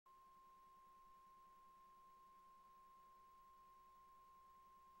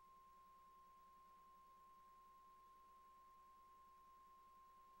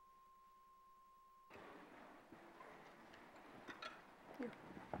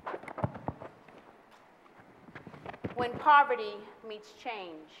when poverty meets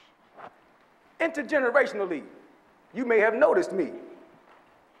change. Intergenerationally, you may have noticed me.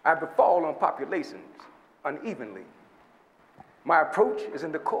 I befall on populations unevenly. My approach is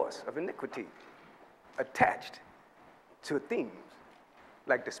in the course of iniquity, attached to themes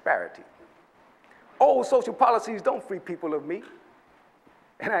like disparity. Old social policies don't free people of me,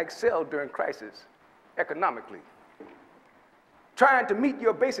 and I excel during crisis economically. Trying to meet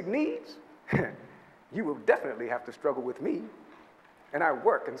your basic needs, you will definitely have to struggle with me, and I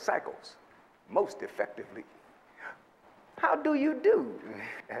work in cycles most effectively. How do you do?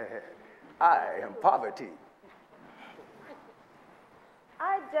 I am poverty.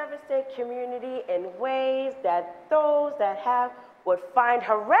 I devastate community in ways that those that have would find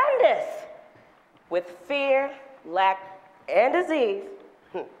horrendous. With fear, lack, and disease,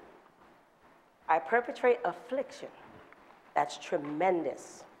 I perpetrate affliction that's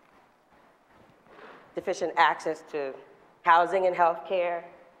tremendous. Deficient access to housing and health care,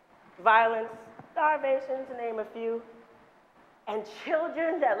 violence, starvation, to name a few. And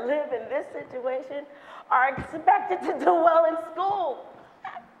children that live in this situation are expected to do well in school.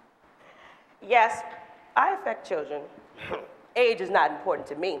 Yes, I affect children. Age is not important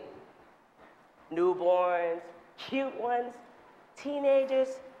to me. Newborns, cute ones,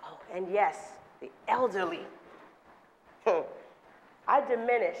 teenagers, oh, and yes, the elderly. I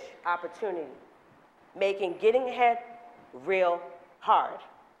diminish opportunity, making getting ahead real hard.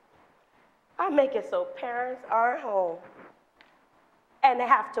 I make it so parents are at home and they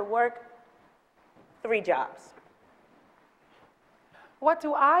have to work 3 jobs. What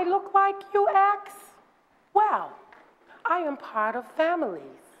do I look like, you ask? Well, I am part of families.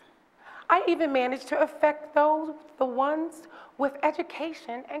 I even manage to affect the ones with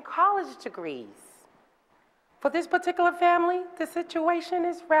education and college degrees. For this particular family, the situation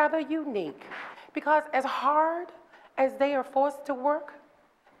is rather unique because as hard as they are forced to work,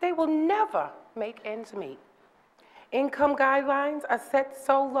 they will never make ends meet. Income guidelines are set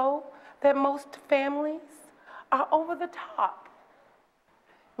so low that most families are over the top,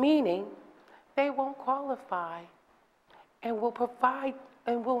 meaning they won't qualify and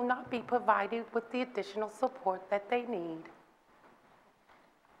will not be provided with the additional support that they need.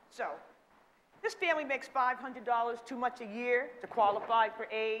 So, this family makes $500 too much a year to qualify for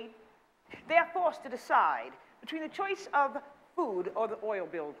aid. They are forced to decide between the choice of food or the oil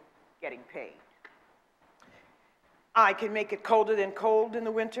bill getting paid. I can make it colder than cold in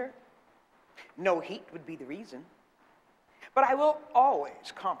the winter. No heat would be the reason. But I will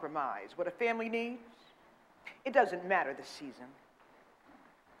always compromise what a family needs. It doesn't matter the season.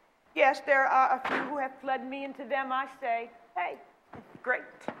 Yes, there are a few who have fled me, and to them I say, hey, great.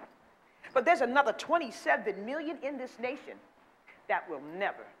 But there's another 27 million in this nation that will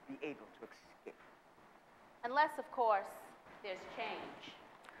never be able to escape. Unless, of course, there's change.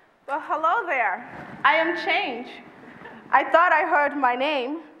 Well, hello there. I am change. I thought I heard my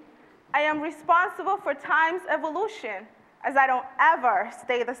name. I am responsible for time's evolution, as I don't ever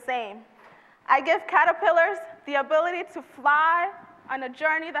stay the same. I give caterpillars the ability to fly on a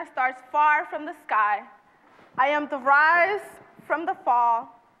journey that starts far from the sky. I am the rise from the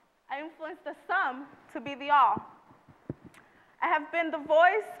fall. I influence the some to be the all. I have been the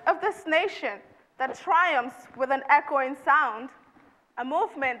voice of this nation that triumphs with an echoing sound, a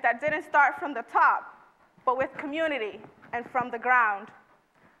movement that didn't start from the top, but with community and from the ground.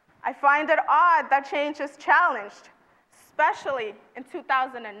 I find it odd that change is challenged, especially in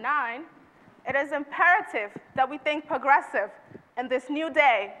 2009. It is imperative that we think progressive in this new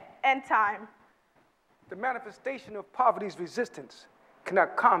day and time. The manifestation of poverty's resistance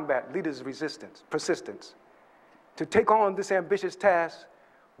cannot combat leaders' persistence. To take on this ambitious task,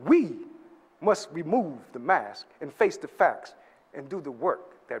 we must remove the mask and face the facts and do the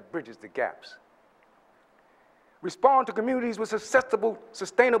work that bridges the gaps. Respond to communities with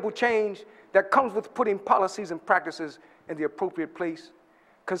sustainable change that comes with putting policies and practices in the appropriate place.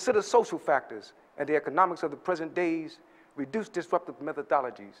 Consider social factors and the economics of the present days. Reduce disruptive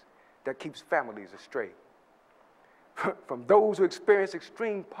methodologies that keeps families astray. From those who experience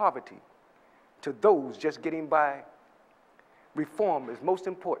extreme poverty to those just getting by, reform is most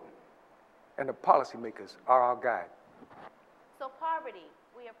important, and the policymakers are our guide. So poverty,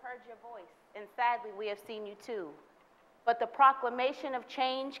 we have heard your voice, and sadly, we have seen you too. But the proclamation of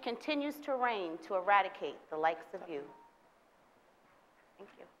change continues to reign to eradicate the likes of you. Thank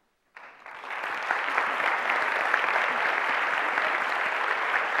you.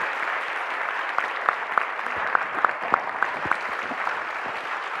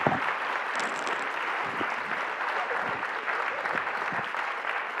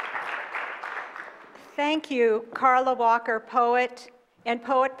 Thank you, Carla Walker, poet, and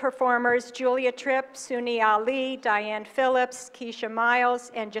poet performers Julia Tripp, Suni Ali, Diane Phillips, Keisha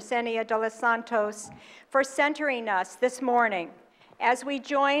Miles, and Yesenia de los Santos for centering us this morning as we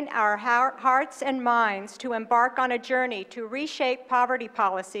join our hearts and minds to embark on a journey to reshape poverty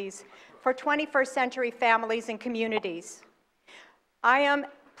policies for 21st century families and communities. I am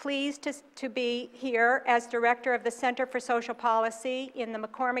pleased to be here as director of the Center for Social Policy in the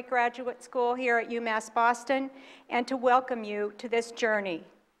McCormack Graduate School here at UMass Boston, and to welcome you to this journey.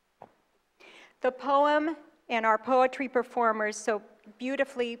 The poem and our poetry performers so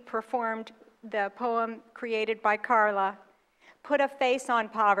beautifully performed the poem created by Carla, put a face on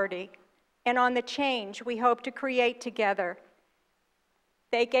poverty and on the change we hope to create together.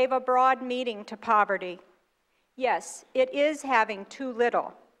 They gave a broad meaning to poverty. Yes, it is having too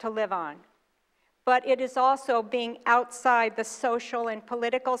little to live on, but it is also being outside the social and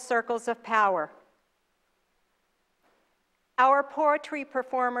political circles of power. Our poetry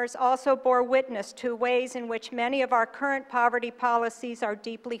performers also bore witness to ways in which many of our current poverty policies are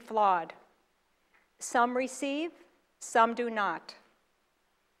deeply flawed. Some receive, some do not.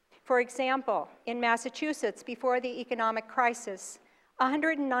 For example, in Massachusetts, before the economic crisis,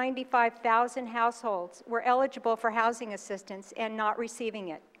 195,000 households were eligible for housing assistance and not receiving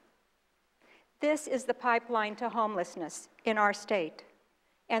it. This is the pipeline to homelessness in our state,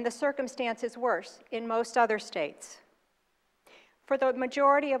 and the circumstance is worse in most other states. For the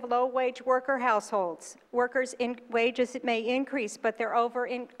majority of low-wage worker households, workers' wages may increase, but their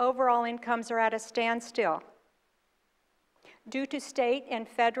overall incomes are at a standstill. Due to state and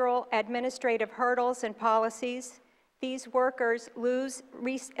federal administrative hurdles and policies, these workers lose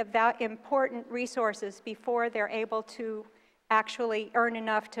important resources before they're able to actually earn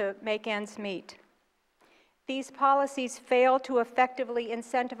enough to make ends meet. These policies fail to effectively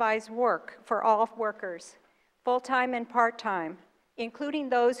incentivize work for all workers, full-time and part-time, including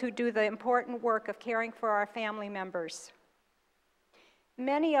those who do the important work of caring for our family members.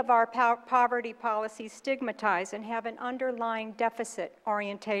 Many of our poverty policies stigmatize and have an underlying deficit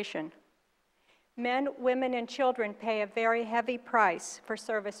orientation. Men, women, and children pay a very heavy price for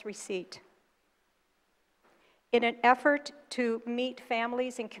service receipt. In an effort to meet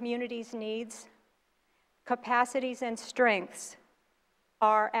families' and communities' needs, capacities and strengths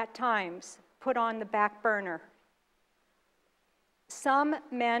are at times put on the back burner. Some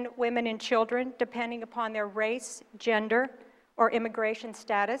men, women, and children, depending upon their race, gender, or immigration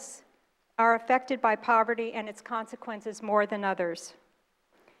status, are affected by poverty and its consequences more than others.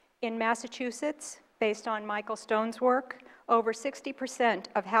 In Massachusetts, based on Michael Stone's work, over 60%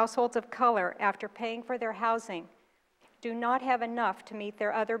 of households of color, after paying for their housing, do not have enough to meet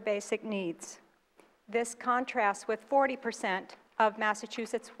their other basic needs. This contrasts with 40% of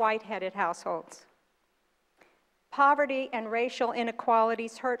Massachusetts white-headed households. Poverty and racial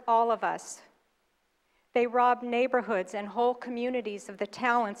inequalities hurt all of us. They rob neighborhoods and whole communities of the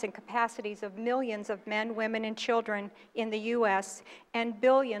talents and capacities of millions of men, women, and children in the U.S. and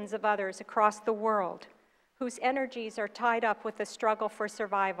billions of others across the world, whose energies are tied up with the struggle for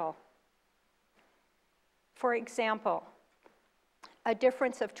survival. For example, a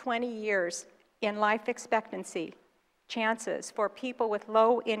difference of 20 years in life expectancy chances for people with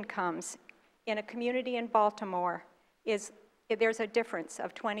low incomes in a community in Baltimore there's a difference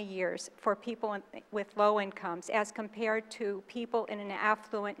of 20 years for people with low incomes as compared to people in an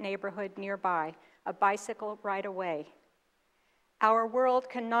affluent neighborhood nearby, a bicycle ride away. Our world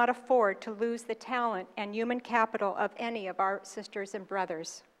cannot afford to lose the talent and human capital of any of our sisters and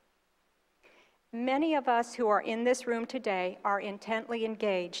brothers. Many of us who are in this room today are intently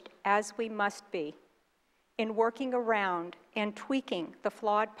engaged, as we must be, in working around and tweaking the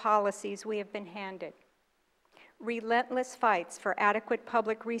flawed policies we have been handed. Relentless fights for adequate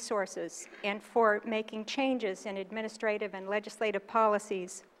public resources and for making changes in administrative and legislative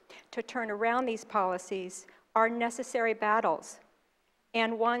policies to turn around these policies are necessary battles,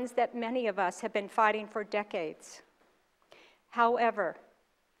 and ones that many of us have been fighting for decades. However,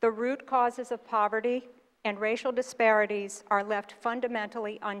 the root causes of poverty and racial disparities are left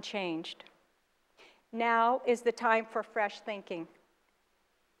fundamentally unchanged. Now is the time for fresh thinking.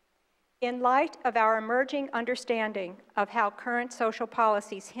 In light of our emerging understanding of how current social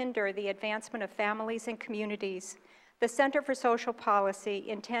policies hinder the advancement of families and communities, the Center for Social Policy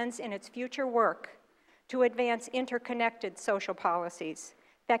intends in its future work to advance interconnected social policies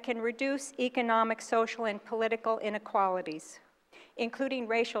that can reduce economic, social, and political inequalities, including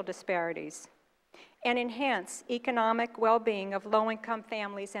racial disparities, and enhance economic well-being of low-income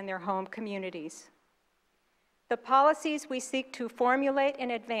families and their home communities. The policies we seek to formulate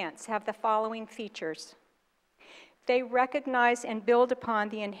and advance have the following features. They recognize and build upon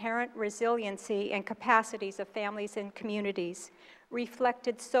the inherent resiliency and capacities of families and communities,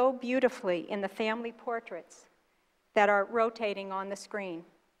 reflected so beautifully in the family portraits that are rotating on the screen.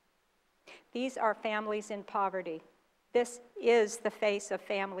 These are families in poverty. This is the face of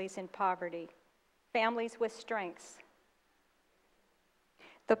families in poverty, families with strengths.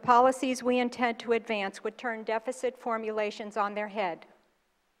 The policies we intend to advance would turn deficit formulations on their head.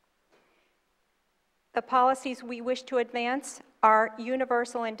 The policies we wish to advance are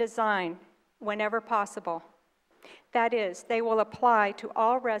universal in design whenever possible. That is, they will apply to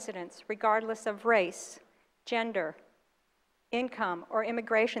all residents regardless of race, gender, income, or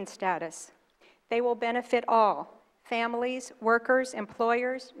immigration status. They will benefit all, families, workers,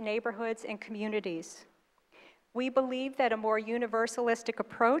 employers, neighborhoods, and communities. We believe that a more universalistic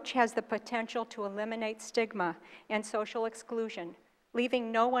approach has the potential to eliminate stigma and social exclusion,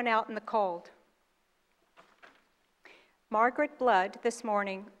 leaving no one out in the cold. Margaret Blood this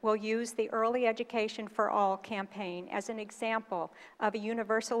morning will use the Early Education for All campaign as an example of a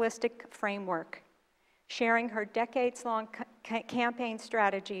universalistic framework, sharing her decades-long campaign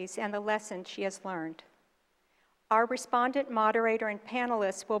strategies and the lessons she has learned. Our respondent moderator and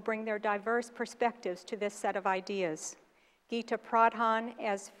panelists will bring their diverse perspectives to this set of ideas. Geeta Pradhan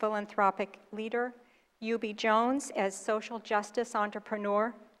as philanthropic leader, Yubi Jones as social justice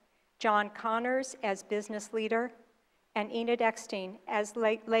entrepreneur, John Connors as business leader, and Enid Eckstein as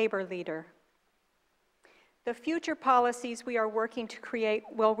labor leader. The future policies we are working to create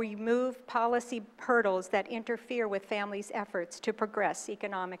will remove policy hurdles that interfere with families' efforts to progress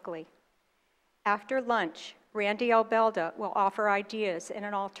economically. After lunch, Randy Albelda will offer ideas in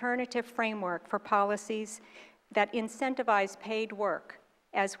an alternative framework for policies that incentivize paid work,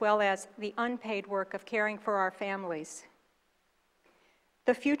 as well as the unpaid work of caring for our families.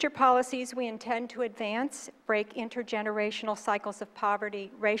 The future policies we intend to advance break intergenerational cycles of poverty,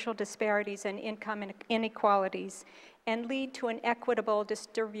 racial disparities, and income inequalities, and lead to an equitable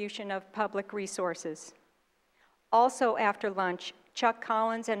distribution of public resources. Also after lunch, Chuck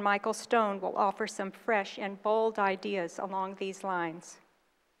Collins and Michael Stone will offer some fresh and bold ideas along these lines.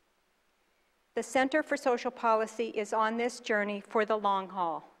 The Center for Social Policy is on this journey for the long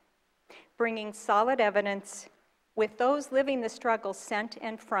haul, bringing solid evidence with those living the struggle center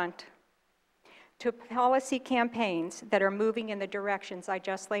and front to policy campaigns that are moving in the directions I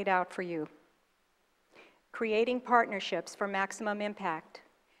just laid out for you. Creating partnerships for maximum impact.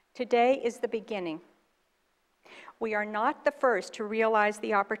 Today is the beginning. We are not the first to realize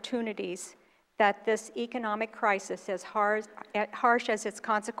the opportunities that this economic crisis, as harsh as its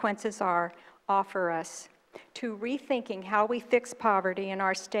consequences are, offer us, to rethinking how we fix poverty in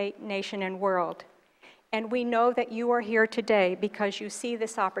our state, nation, and world. And we know that you are here today because you see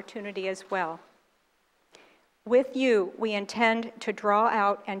this opportunity as well. With you, we intend to draw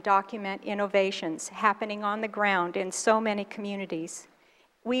out and document innovations happening on the ground in so many communities.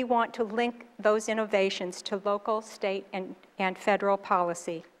 We want to link those innovations to local, state, and federal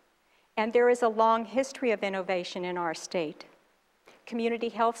policy. And there is a long history of innovation in our state. Community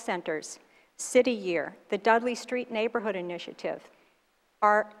health centers, City Year, the Dudley Street Neighborhood Initiative,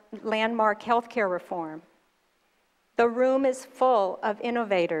 our landmark healthcare reform. The room is full of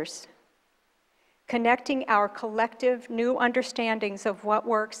innovators. Connecting our collective new understandings of what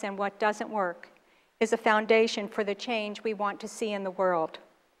works and what doesn't work is a foundation for the change we want to see in the world.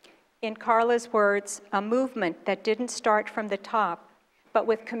 In Carla's words, a movement that didn't start from the top, but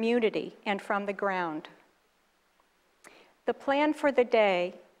with community and from the ground. The plan for the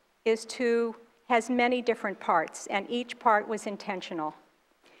day has many different parts, and each part was intentional.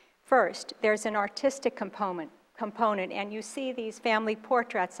 First, there's an artistic component, and you see these family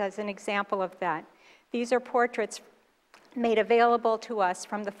portraits as an example of that. These are portraits made available to us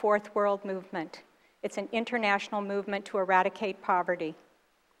from the Fourth World Movement. It's an international movement to eradicate poverty.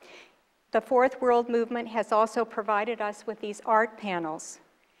 The Fourth World Movement has also provided us with these art panels.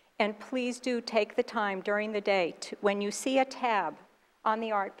 And please do take the time during the day when you see a tab on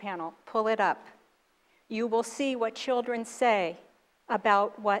the art panel, pull it up. You will see what children say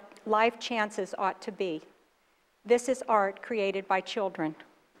about what life chances ought to be. This is art created by children.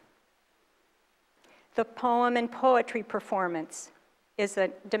 The poem and poetry performance is a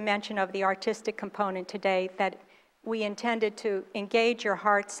dimension of the artistic component today that we intended to engage your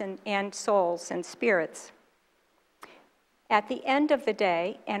hearts and souls and spirits. At the end of the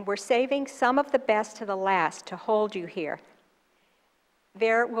day, and we're saving some of the best to the last to hold you here,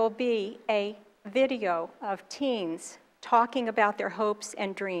 there will be a video of teens talking about their hopes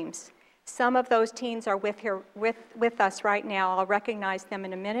and dreams, Some of those teens are with us right now. I'll recognize them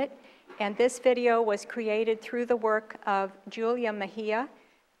in a minute. And this video was created through the work of Julia Mejia,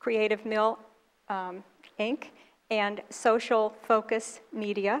 Creative Mill, Inc., and Social Focus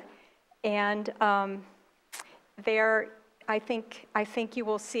Media. And I think you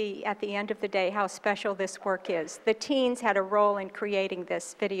will see at the end of the day how special this work is. The teens had a role in creating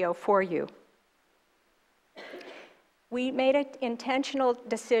this video for you. We made an intentional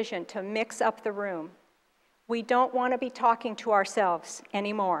decision to mix up the room. We don't want to be talking to ourselves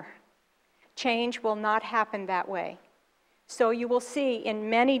anymore. Change will not happen that way. So you will see in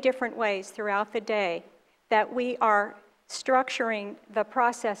many different ways throughout the day that we are structuring the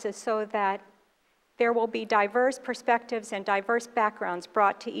processes so that there will be diverse perspectives and diverse backgrounds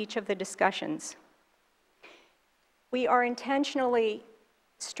brought to each of the discussions. We are intentionally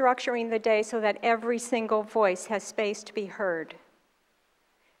structuring the day so that every single voice has space to be heard.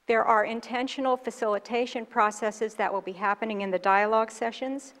 There are intentional facilitation processes that will be happening in the dialogue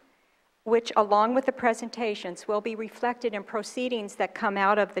sessions, which, along with the presentations, will be reflected in proceedings that come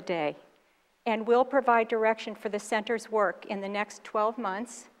out of the day, and will provide direction for the center's work in the next 12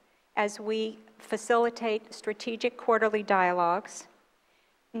 months as we facilitate strategic quarterly dialogues.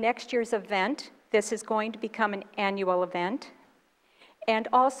 Next year's event, this is going to become an annual event, and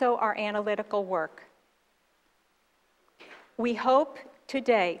also our analytical work. We hope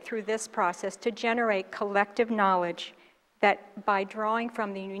today, through this process, to generate collective knowledge that by drawing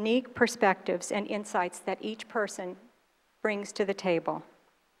from the unique perspectives and insights that each person brings to the table.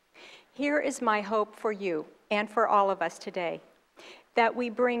 Here is my hope for you and for all of us today, that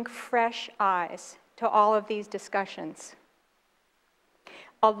we bring fresh eyes to all of these discussions.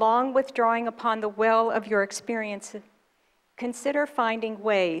 Along with drawing upon the well of your experience, consider finding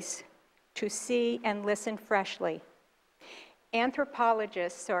ways to see and listen freshly.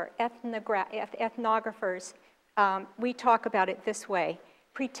 Anthropologists or ethnographers, we talk about it this way.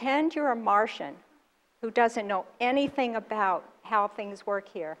 Pretend you're a Martian who doesn't know anything about how things work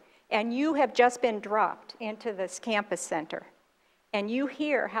here, and you have just been dropped into this campus center, and you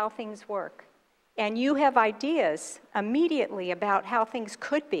hear how things work, and you have ideas immediately about how things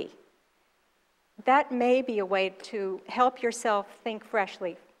could be. That may be a way to help yourself think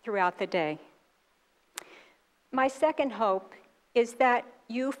freshly throughout the day. My second hope is that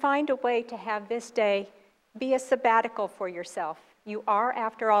you find a way to have this day be a sabbatical for yourself. You are,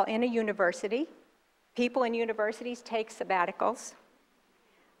 after all, in a university. People in universities take sabbaticals.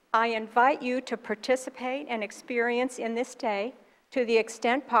 I invite you to participate and experience in this day, to the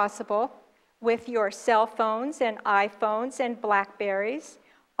extent possible, with your cell phones and iPhones and Blackberries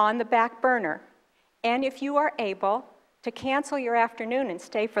on the back burner. And if you are able, to cancel your afternoon and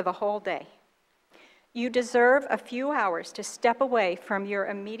stay for the whole day. You deserve a few hours to step away from your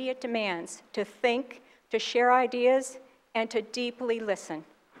immediate demands, to think, to share ideas, and to deeply listen.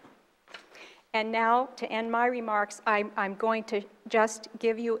 And now, to end my remarks, I'm going to just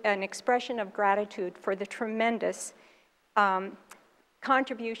give you an expression of gratitude for the tremendous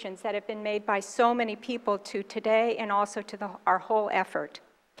contributions that have been made by so many people to today and also to our whole effort.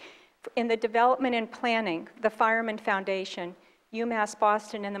 In the development and planning, the Fireman Foundation, UMass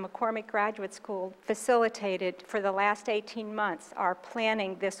Boston, and the McCormack Graduate School facilitated for the last 18 months our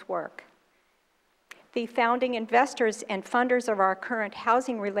planning this work. The founding investors and funders of our current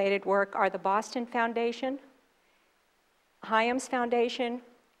housing-related work are the Boston Foundation, Hyams Foundation,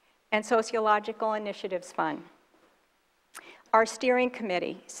 and Sociological Initiatives Fund. Our steering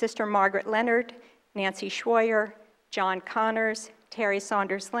committee, Sister Margaret Leonard, Nancy Schwoyer, John Connors, Terry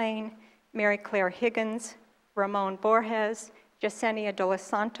Saunders Lane, Mary Claire Higgins, Ramon Borges, Yesenia de los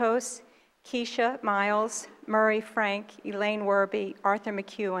Santos, Keisha Miles, Murray Frank, Elaine Werby, Arthur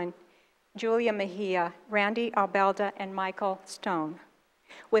McEwen, Julia Mejia, Randy Albelda, and Michael Stone,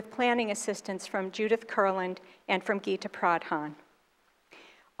 with planning assistance from Judith Kurland and from Gita Pradhan.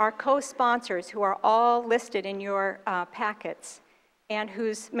 Our co-sponsors, who are all listed in your packets and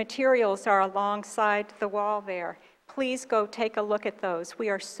whose materials are alongside the wall there, please go take a look at those. We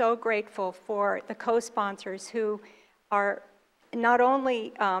are so grateful for the co-sponsors who are not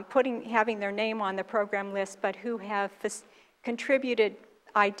only having their name on the program list, but who have contributed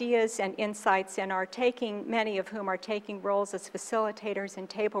ideas and insights and are taking, many of whom are taking roles as facilitators and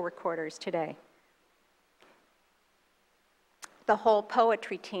table recorders today. The whole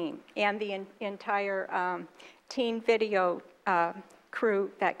poetry team and the entire teen video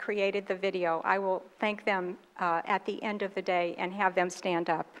crew that created the video, I will thank them at the end of the day and have them stand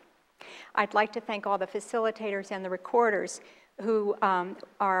up. I'd like to thank all the facilitators and the recorders who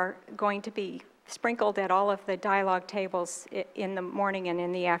are going to be sprinkled at all of the dialogue tables in the morning and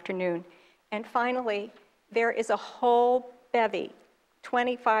in the afternoon. And finally, there is a whole bevy,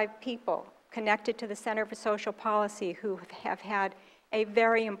 25 people connected to the Center for Social Policy who have had a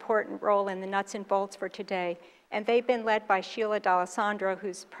very important role in the nuts and bolts for today. And they've been led by Sheila D'Alessandro,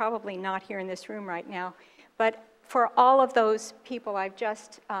 who's probably not here in this room right now. But for all of those people I've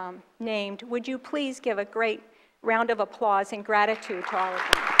just named, would you please give a great round of applause and gratitude to all of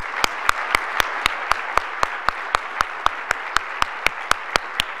them.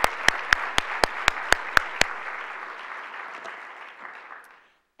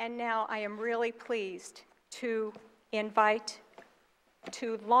 And now I am really pleased to invite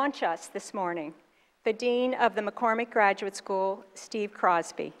to launch us this morning the Dean of the McCormack Graduate School, Steve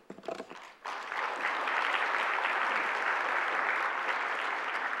Crosby.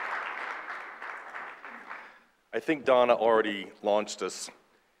 I think Donna already launched us.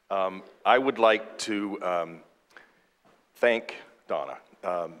 I would like to thank Donna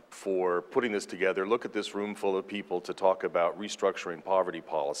for putting this together. Look at this room full of people to talk about restructuring poverty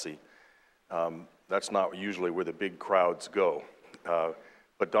policy. That's not usually where the big crowds go.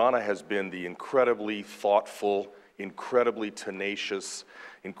 But Donna has been the incredibly thoughtful, incredibly tenacious,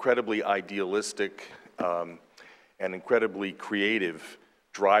 incredibly idealistic, and incredibly creative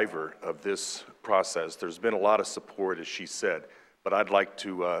driver of this process. There's been a lot of support, as she said, but I'd like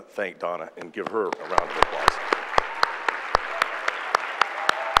to thank Donna and give her a round of applause.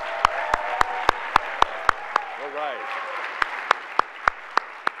 All right.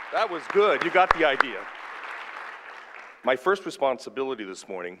 That was good. You got the idea. My first responsibility this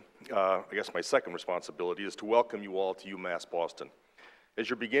morning, I guess my second responsibility, is to welcome you all to UMass Boston. As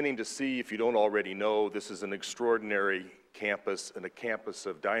you're beginning to see, if you don't already know, this is an extraordinary campus and a campus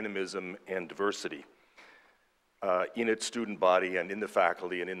of dynamism and diversity in its student body and in the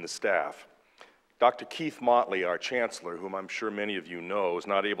faculty and in the staff. Dr. Keith Motley, our chancellor, whom I'm sure many of you know, is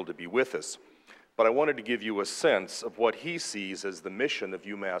not able to be with us, but I wanted to give you a sense of what he sees as the mission of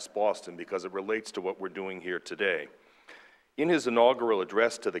UMass Boston because it relates to what we're doing here today. In his inaugural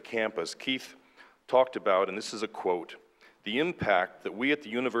address to the campus, Keith talked about, and this is a quote, the impact that we at the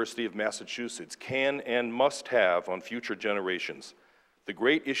University of Massachusetts can and must have on future generations, the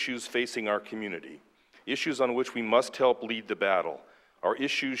great issues facing our community, issues on which we must help lead the battle, are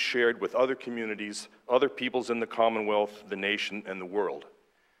issues shared with other communities, other peoples in the Commonwealth, the nation, and the world.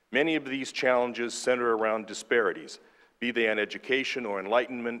 Many of these challenges center around disparities, be they in education or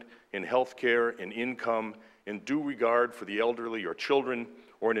enlightenment, in healthcare, in income, in due regard for the elderly or children,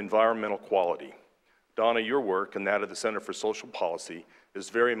 or in environmental quality. Donna, your work and that of the Center for Social Policy is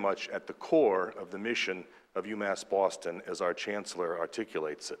very much at the core of the mission of UMass Boston as our chancellor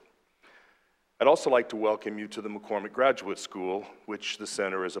articulates it. I'd also like to welcome you to the McCormack Graduate School, which the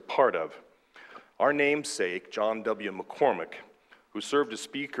center is a part of. Our namesake, John W. McCormack, who served as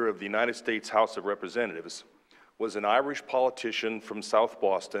Speaker of the United States House of Representatives, was an Irish politician from South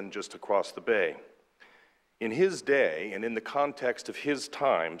Boston just across the bay. In his day, and in the context of his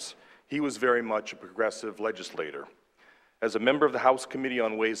times, he was very much a progressive legislator. As a member of the House Committee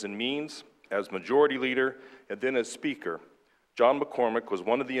on Ways and Means, as Majority Leader, and then as Speaker, John McCormack was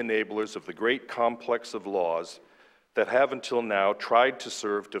one of the enablers of the great complex of laws that have until now tried to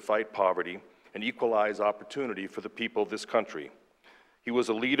serve to fight poverty and equalize opportunity for the people of this country. He was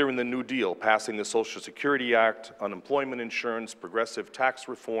a leader in the New Deal, passing the Social Security Act, unemployment insurance, progressive tax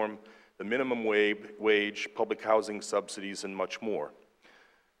reform, the minimum wage, public housing subsidies, and much more.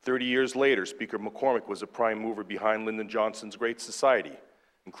 30 years later, Speaker McCormack was a prime mover behind Lyndon Johnson's Great Society,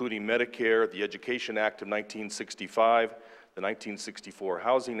 including Medicare, the Education Act of 1965, the 1964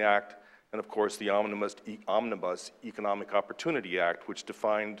 Housing Act, and of course the Omnibus Economic Opportunity Act, which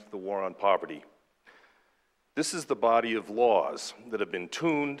defined the war on poverty. This is the body of laws that have been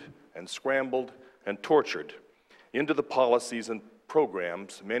tuned and scrambled and tortured into the policies and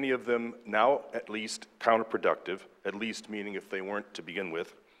programs, many of them now at least counterproductive, at least meaning if they weren't to begin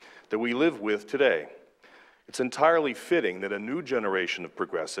with, that we live with today. It's entirely fitting that a new generation of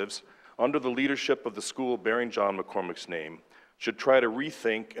progressives, under the leadership of the school bearing John McCormack's name, should try to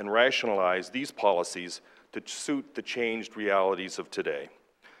rethink and rationalize these policies to suit the changed realities of today.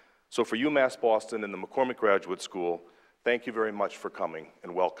 So for UMass Boston and the McCormack Graduate School, thank you very much for coming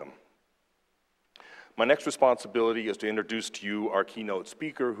and welcome. My next responsibility is to introduce to you our keynote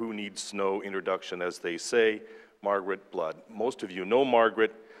speaker, who needs no introduction, as they say, Margaret Blood. Most of you know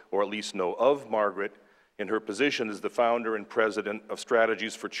Margaret, or at least know of Margaret, in her position as the founder and president of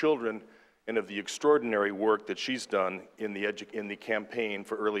Strategies for Children and of the extraordinary work that she's done in the campaign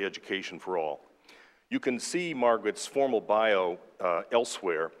for early education for all. You can see Margaret's formal bio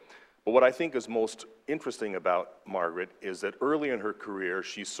elsewhere, but what I think is most interesting about Margaret is that early in her career,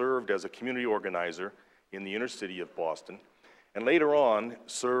 she served as a community organizer in the inner city of Boston, and later on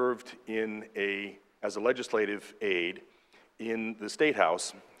served as a legislative aide in the State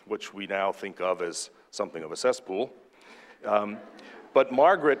House, which we now think of as something of a cesspool. But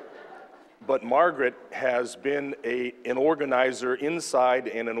Margaret has been an organizer inside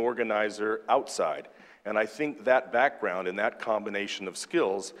and an organizer outside. And I think that background and that combination of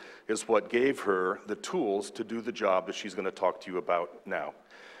skills is what gave her the tools to do the job that she's going to talk to you about now.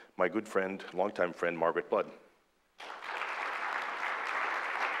 My good friend, longtime friend, Margaret Blood.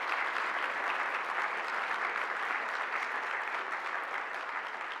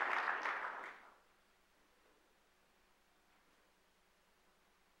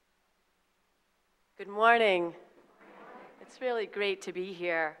 Good morning. It's really great to be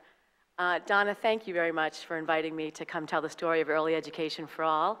here. Donna, thank you very much for inviting me to come tell the story of early education for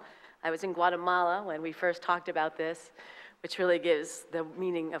all. I was in Guatemala when we first talked about this, which really gives the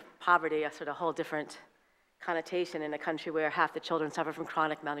meaning of poverty a sort of whole different connotation in a country where half the children suffer from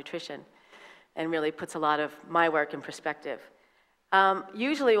chronic malnutrition, and really puts a lot of my work in perspective.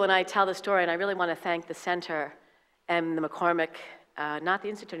 Usually when I tell the story, and I really want to thank the center and the McCormack, not the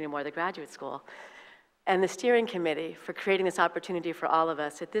institute anymore, the graduate school, and the steering committee for creating this opportunity for all of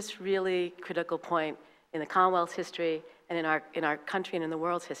us at this really critical point in the Commonwealth's history and in our country and in the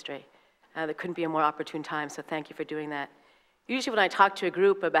world's history. There couldn't be a more opportune time, so thank you for doing that. Usually when I talk to a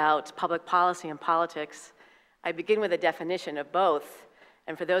group about public policy and politics, I begin with a definition of both.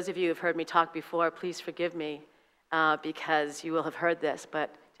 And for those of you who've heard me talk before, please forgive me because you will have heard this, but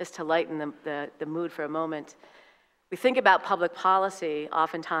just to lighten the mood for a moment, we think about public policy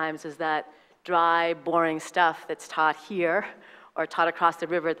oftentimes as that dry, boring stuff that's taught here or taught across the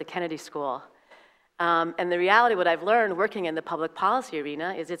river at the Kennedy School. And the reality, what I've learned working in the public policy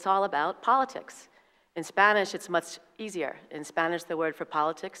arena is it's all about politics. In Spanish, it's much easier. In Spanish, the word for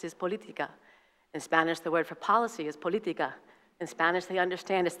politics is política. In Spanish, the word for policy is política. In Spanish, they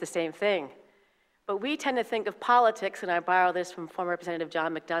understand it's the same thing. But we tend to think of politics, and I borrow this from former Representative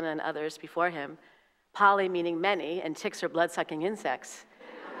John McDonough and others before him, poly meaning many, and ticks are blood-sucking insects.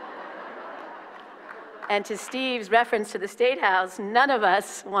 And to Steve's reference to the State House, none of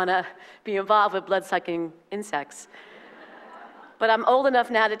us want to be involved with blood-sucking insects. But I'm old enough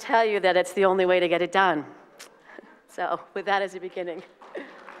now to tell you that it's the only way to get it done. So with that as a beginning,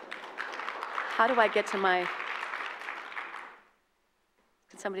 how do I get to my...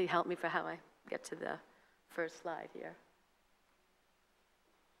 Can somebody help me for how I get to the first slide here?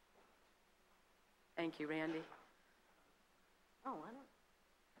 Thank you, Randy. Oh, I don't...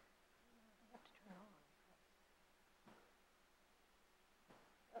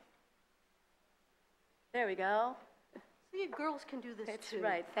 There we go. See, girls can do this That's too.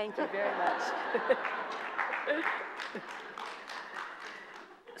 right. Thank you very much.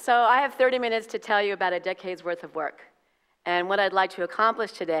 So I have 30 minutes to tell you about a decade's worth of work. And what I'd like to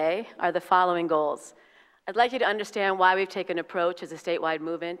accomplish today are the following goals. I'd like you to understand why we've taken an approach as a statewide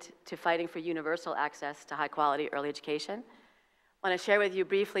movement to fighting for universal access to high-quality early education. I want to share with you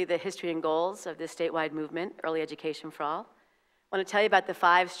briefly the history and goals of this statewide movement, Early Education for All. I want to tell you about the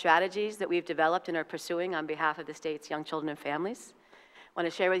 5 strategies that we've developed and are pursuing on behalf of the state's young children and families. I want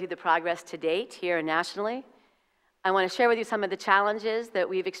to share with you the progress to date here and nationally. I want to share with you some of the challenges that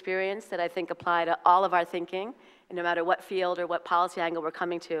we've experienced that I think apply to all of our thinking, and no matter what field or what policy angle we're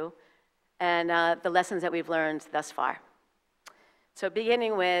coming to, and the lessons that we've learned thus far. So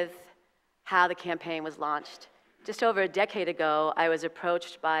beginning with how the campaign was launched. Just over a decade ago, I was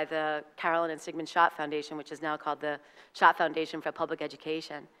approached by the Carolyn and Sigmund Schott Foundation, which is now called the Schott Foundation for Public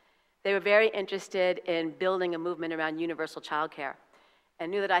Education. They were very interested in building a movement around universal childcare and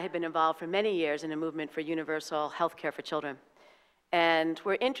knew that I had been involved for many years in a movement for universal health care for children. And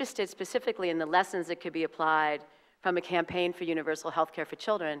were interested specifically in the lessons that could be applied from a campaign for universal health care for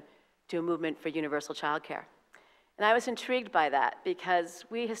children to a movement for universal childcare. And I was intrigued by that because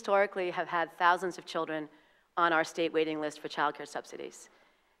we historically have had thousands of children on our state waiting list for childcare subsidies.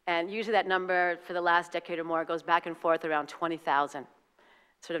 And usually that number for the last decade or more goes back and forth around 20,000.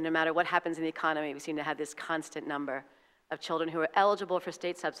 Sort of no matter what happens in the economy, we seem to have this constant number of children who are eligible for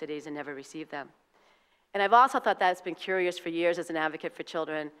state subsidies and never receive them. And I've also thought that's been curious for years as an advocate for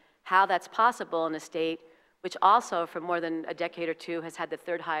children, how that's possible in a state which also for more than a decade or two has had the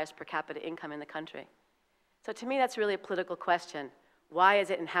 3rd highest per capita income in the country. So to me, that's really a political question. Why is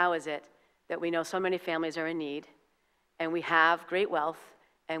it and how is it that we know so many families are in need, and we have great wealth,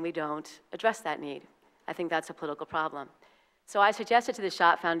 and we don't address that need? I think that's a political problem. So I suggested to the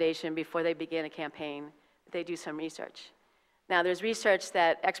Schott Foundation before they began a campaign that they do some research. Now, there's research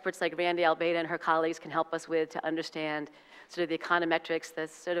that experts like Randy Albeda and her colleagues can help us with to understand sort of the econometrics, the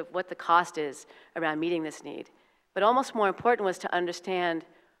sort of what the cost is around meeting this need. But almost more important was to understand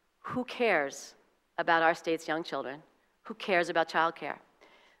who cares about our state's young children, who cares about childcare.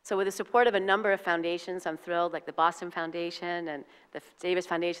 So with the support of a number of foundations, I'm thrilled, like the Boston Foundation and the Davis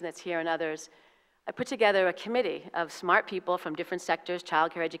Foundation that's here and others, I put together a committee of smart people from different sectors,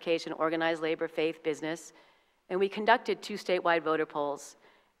 childcare, education, organized labor, faith, business, and we conducted 2 statewide voter polls,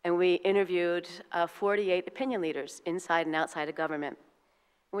 and we interviewed 48 opinion leaders inside and outside of government.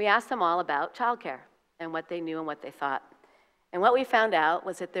 And we asked them all about childcare and what they knew and what they thought. And what we found out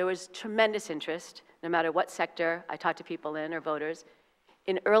was that there was tremendous interest, no matter what sector I talked to people in or voters,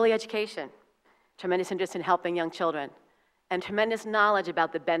 in early education, tremendous interest in helping young children, and tremendous knowledge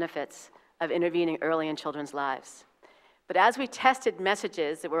about the benefits of intervening early in children's lives. But as we tested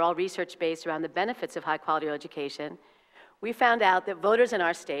messages that were all research-based around the benefits of high-quality education, we found out that voters in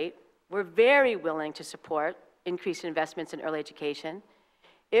our state were very willing to support increased investments in early education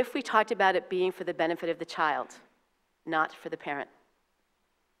if we talked about it being for the benefit of the child, not for the parent.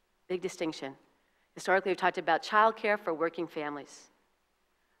 Big distinction. Historically, we've talked about childcare for working families.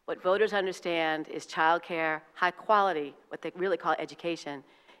 What voters understand is childcare, high quality, what they really call education,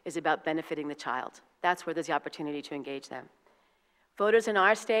 is about benefiting the child. That's where there's the opportunity to engage them. Voters in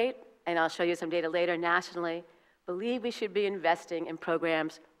our state, and I'll show you some data later nationally, believe we should be investing in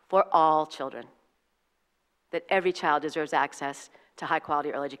programs for all children, that every child deserves access to high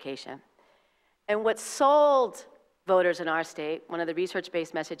quality early education. And what sold voters in our state, one of the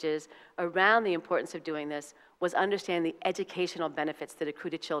research-based messages around the importance of doing this was understanding the educational benefits that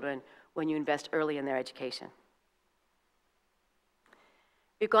accrue to children when you invest early in their education.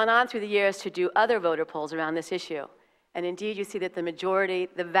 We've gone on through the years to do other voter polls around this issue. And indeed, you see that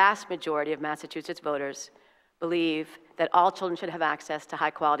the vast majority of Massachusetts voters believe that all children should have access to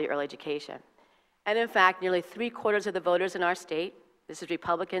high-quality early education. And in fact, nearly 3/4 of the voters in our state, this is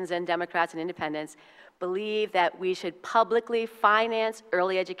Republicans and Democrats and independents, believe that we should publicly finance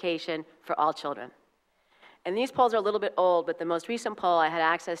early education for all children. And these polls are a little bit old, but the most recent poll I had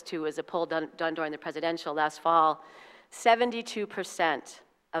access to was a poll done during the presidential last fall. 72%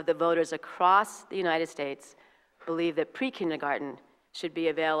 of the voters across the United States believe that pre-kindergarten should be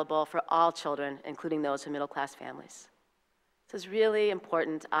available for all children, including those from middle-class families. This is really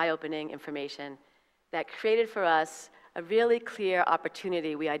important, eye-opening information that created for us a really clear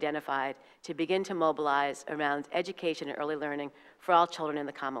opportunity we identified to begin to mobilize around education and early learning for all children in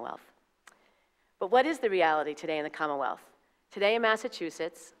the Commonwealth. But what is the reality today in the Commonwealth? Today in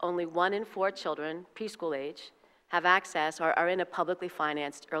Massachusetts, only 1 in 4 children, preschool age, have access or are in a publicly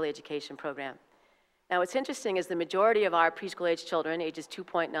financed early education program. Now, what's interesting is the majority of our preschool age children, ages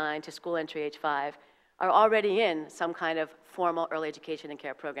 2.9 to school entry age 5, are already in some kind of formal early education and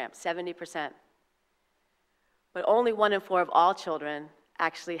care program, 70%. But only 1 in 4 of all children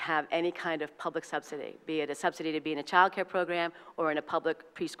actually have any kind of public subsidy, be it a subsidy to be in a child care program or in a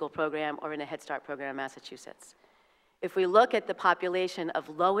public preschool program or in a Head Start program in Massachusetts. If we look at the population of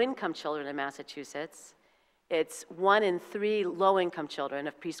low-income children in Massachusetts, it's 1 in 3 low-income children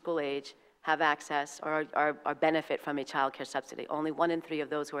of preschool age have access or benefit from a child care subsidy. Only 1 in 3 of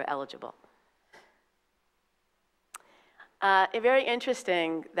those who are eligible. Very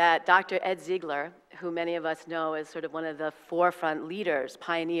interesting that Dr. Ed Ziegler, who many of us know as sort of one of the forefront leaders,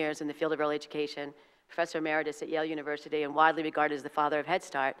 pioneers in the field of early education, professor emeritus at Yale University and widely regarded as the father of Head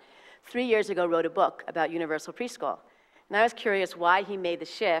Start, 3 years ago wrote a book about universal preschool. And I was curious why he made the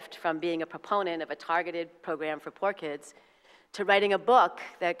shift from being a proponent of a targeted program for poor kids to writing a book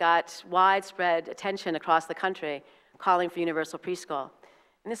that got widespread attention across the country, calling for universal preschool.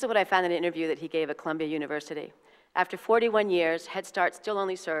 And this is what I found in an interview that he gave at Columbia University. After 41 years, Head Start still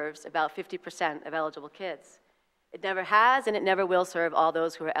only serves about 50% of eligible kids. It never has and it never will serve all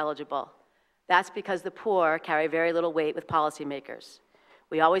those who are eligible. That's because the poor carry very little weight with policymakers.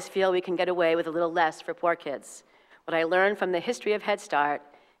 We always feel we can get away with a little less for poor kids. What I learned from the history of Head Start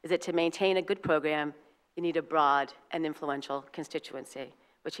is that to maintain a good program, you need a broad and influential constituency,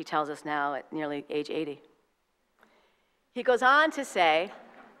 which he tells us now at nearly age 80. He goes on to say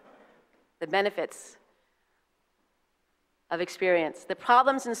the benefits of experience. The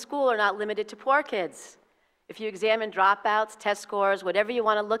problems in school are not limited to poor kids. If you examine dropouts, test scores, whatever you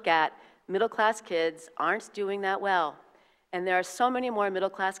want to look at, middle-class kids aren't doing that well. And there are so many more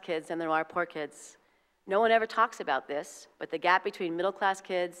middle-class kids than there are poor kids. No one ever talks about this, but the gap between middle-class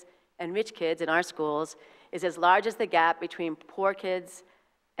kids and rich kids in our schools is as large as the gap between poor kids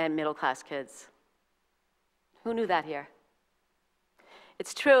and middle-class kids. Who knew that here?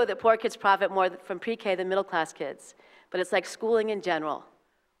 It's true that poor kids profit more from pre-K than middle-class kids, but it's like schooling in general.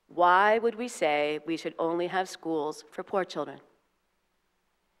 Why would we say we should only have schools for poor children?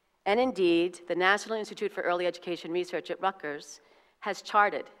 And indeed, the National Institute for Early Education Research at Rutgers has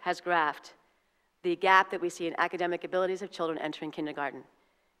charted, has graphed, the gap that we see in academic abilities of children entering kindergarten.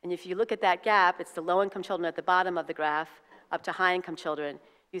 And if you look at that gap, it's the low-income children at the bottom of the graph up to high-income children.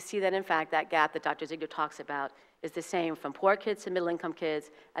 You see that, in fact, that gap that Dr. Ziegler talks about is the same from poor kids to middle-income kids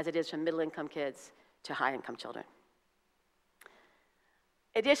as it is from middle-income kids to high-income children.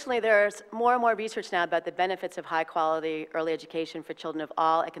 Additionally, there's more and more research now about the benefits of high-quality early education for children of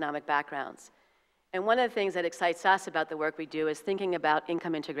all economic backgrounds. And one of the things that excites us about the work we do is thinking about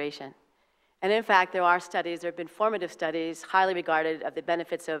income integration. And in fact, there are studies, there have been formative studies, highly regarded, of the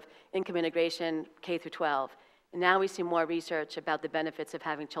benefits of income integration K through 12. And now we see more research about the benefits of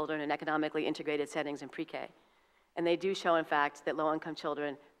having children in economically integrated settings in pre-K. And they do show, in fact, that low-income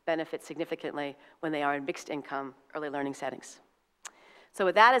children benefit significantly when they are in mixed-income early learning settings. So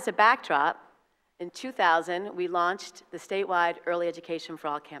with that as a backdrop, in 2000, we launched the statewide Early Education for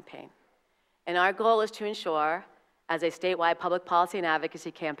All campaign. And our goal is to ensure, as a statewide public policy and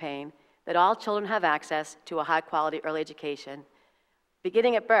advocacy campaign, that all children have access to a high-quality early education,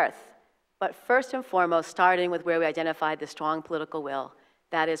 beginning at birth, but first and foremost, starting with where we identified the strong political will,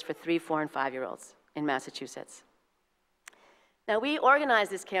 that is for 3-, 4-, and 5-year-olds in Massachusetts. Now, we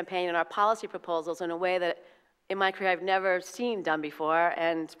organized this campaign and our policy proposals in a way that in my career I've never seen done before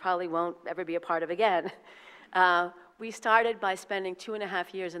and probably won't ever be a part of again. We started by spending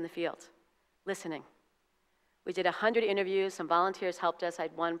 2.5 years in the field, listening. We did 100 interviews, some volunteers helped us. I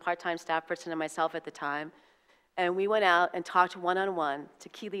had one part-time staff person and myself at the time. And we went out and talked one-on-one to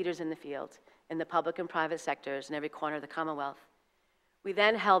key leaders in the field, in the public and private sectors, in every corner of the Commonwealth. We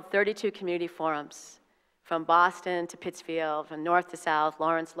then held 32 community forums, from Boston to Pittsfield, from north to south,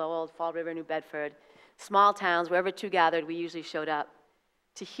 Lawrence, Lowell, Fall River, New Bedford, small towns, wherever two gathered, we usually showed up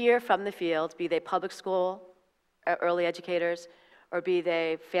to hear from the field, be they public school early educators, or be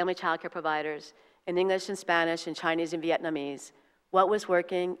they family child care providers, in English and Spanish and Chinese and Vietnamese, what was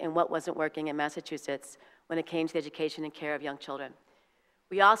working and what wasn't working in Massachusetts when it came to the education and care of young children.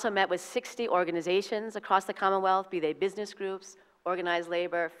 We also met with 60 organizations across the Commonwealth, be they business groups, organized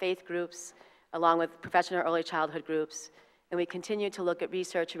labor, faith groups, along with professional early childhood groups. And we continue to look at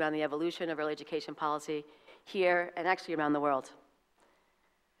research around the evolution of early education policy here and actually around the world.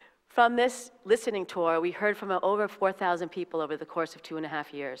 From this listening tour, we heard from over 4,000 people over the course of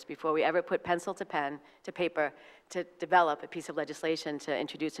 2.5 years before we ever put pencil to pen to paper to develop a piece of legislation to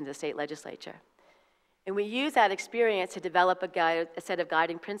introduce into the state legislature. And we used that experience to develop a set of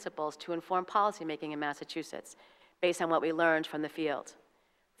guiding principles to inform policymaking in Massachusetts based on what we learned from the field.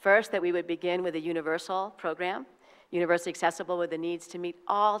 First, that we would begin with a universal program, universally accessible with the needs to meet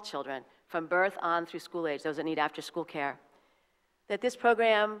all children from birth on through school age, those that need after-school care. That this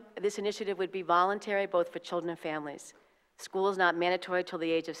program, this initiative would be voluntary both for children and families. School is not mandatory till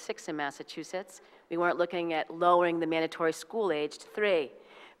the age of 6 in Massachusetts. We weren't looking at lowering the mandatory school age to 3,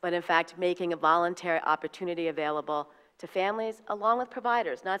 but in fact making a voluntary opportunity available to families along with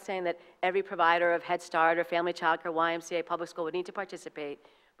providers. Not saying that every provider of Head Start or Family Child Care, YMCA, public school would need to participate,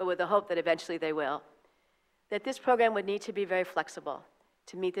 but with the hope that eventually they will. That this program would need to be very flexible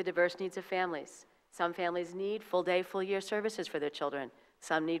to meet the diverse needs of families. Some families need full-day, full-year services for their children.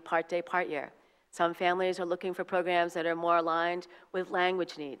 Some need part-day, part-year. Some families are looking for programs that are more aligned with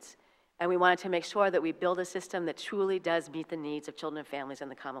language needs. And we wanted to make sure that we build a system that truly does meet the needs of children and families in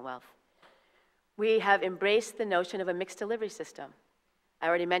the Commonwealth. We have embraced the notion of a mixed delivery system. I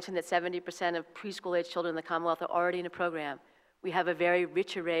already mentioned that 70% of preschool-age children in the Commonwealth are already in a program. We have a very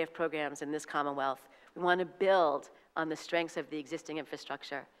rich array of programs in this Commonwealth. We want to build on the strengths of the existing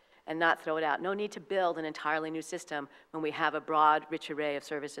infrastructure and not throw it out. No need to build an entirely new system when we have a broad, rich array of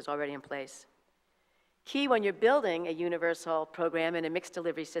services already in place. Key when you're building a universal program in a mixed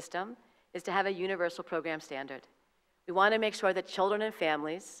delivery system is to have a universal program standard. We want to make sure that children and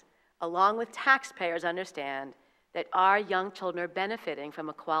families, along with taxpayers, understand that our young children are benefiting from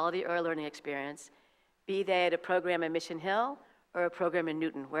a quality early learning experience, be they at a program in Mission Hill or a program in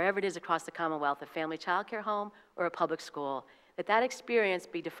Newton, wherever it is across the Commonwealth, a family child care home or a public school, that experience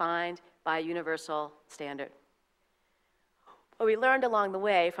be defined by a universal standard. What we learned along the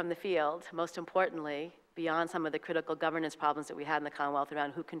way from the field, most importantly, beyond some of the critical governance problems that we had in the Commonwealth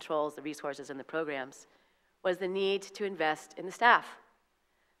around who controls the resources and the programs, was the need to invest in the staff.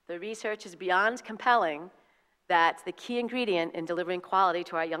 The research is beyond compelling that the key ingredient in delivering quality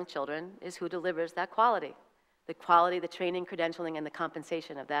to our young children is who delivers that quality. The quality, the training, credentialing, and the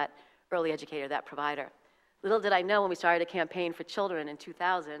compensation of that early educator, that provider. Little did I know when we started a campaign for children in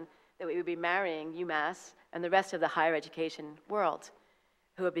 2000 that we would be marrying UMass and the rest of the higher education world,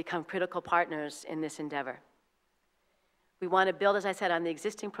 who have become critical partners in this endeavor. We want to build, as I said, on the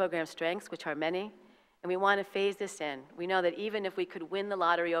existing program strengths, which are many, and we want to phase this in. We know that even if we could win the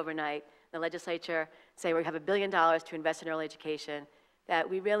lottery overnight, the legislature say we have $1 billion to invest in early education, that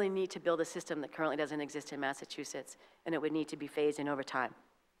we really need to build a system that currently doesn't exist in Massachusetts, and it would need to be phased in over time.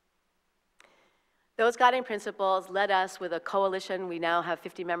 Those guiding principles led us with a coalition. We now have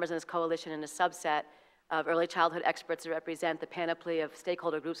 50 members in this coalition and a subset of early childhood experts that represent the panoply of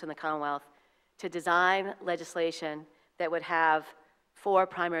stakeholder groups in the Commonwealth to design legislation that would have 4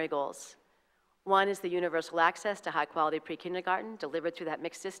 primary goals. One is the universal access to high-quality pre-kindergarten delivered through that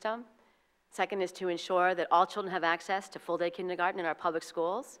mixed system. Second is to ensure that all children have access to full-day kindergarten in our public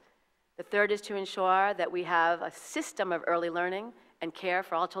schools. The third is to ensure that we have a system of early learning and care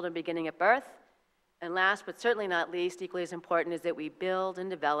for all children beginning at birth. And last, but certainly not least, equally as important, is that we build and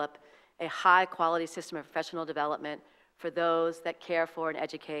develop a high-quality system of professional development for those that care for and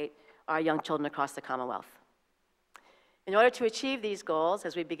educate our young children across the Commonwealth. In order to achieve these goals,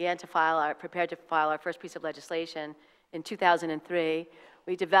 as we began to prepare to file our first piece of legislation in 2003,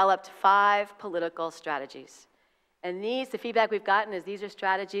 we developed 5 political strategies. And the feedback we've gotten is these are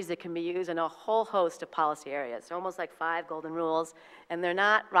strategies that can be used in a whole host of policy areas. They're almost like 5 golden rules, and they're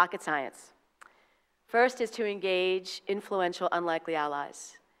not rocket science. First is to engage influential, unlikely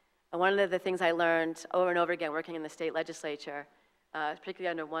allies. And one of the things I learned over and over again working in the state legislature, particularly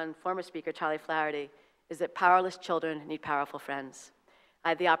under one former speaker, Charlie Flaherty, is that powerless children need powerful friends. I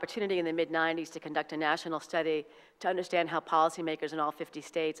had the opportunity in the mid-90s to conduct a national study to understand how policymakers in all 50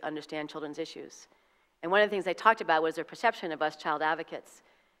 states understand children's issues. And one of the things they talked about was their perception of us child advocates.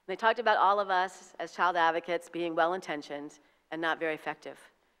 And they talked about all of us as child advocates being well-intentioned and not very effective.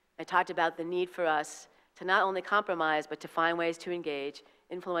 They talked about the need for us to not only compromise, but to find ways to engage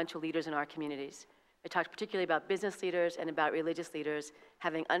influential leaders in our communities. They talked particularly about business leaders and about religious leaders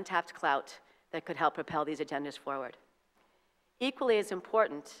having untapped clout that could help propel these agendas forward. Equally as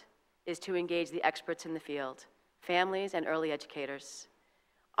important is to engage the experts in the field, families and early educators.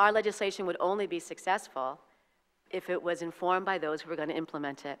 Our legislation would only be successful if it was informed by those who were going to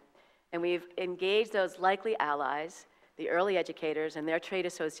implement it. And we've engaged those likely allies, the early educators and their trade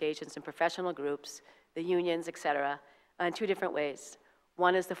associations and professional groups, the unions, et cetera, in 2 different ways.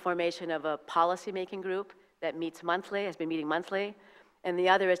 One is the formation of a policymaking group that meets monthly, has been meeting monthly, and the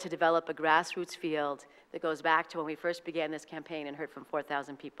other is to develop a grassroots field that goes back to when we first began this campaign and heard from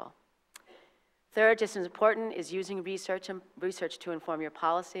 4,000 people. Third, just as important, is using research to inform your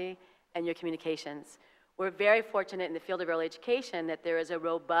policy and your communications. We're very fortunate in the field of early education that there is a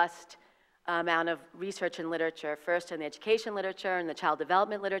robust amount of research and literature, first in the education literature and the child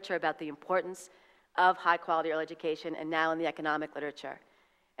development literature about the importance of high-quality early education, and now in the economic literature.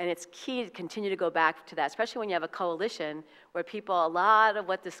 And it's key to continue to go back to that, especially when you have a coalition where a lot of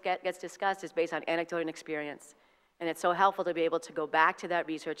what gets discussed is based on anecdote and experience. And it's so helpful to be able to go back to that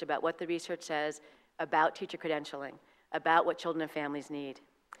research about what the research says about teacher credentialing, about what children and families need.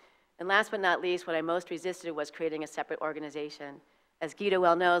 And last but not least, what I most resisted was creating a separate organization. As Gita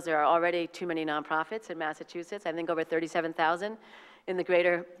well knows, there are already too many nonprofits in Massachusetts, I think over 37,000 in the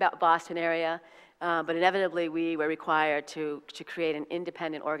greater Boston area. But inevitably, we were required to create an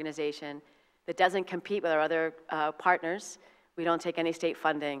independent organization that doesn't compete with our other partners. We don't take any state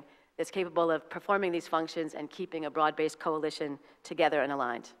funding, that's capable of performing these functions and keeping a broad-based coalition together and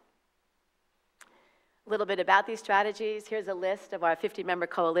aligned. A little bit about these strategies. Here's a list of our 50-member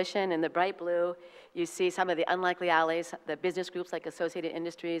coalition. In the bright blue, you see some of the unlikely allies, the business groups like Associated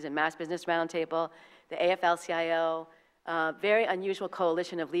Industries and Mass Business Roundtable, the AFL-CIO, very unusual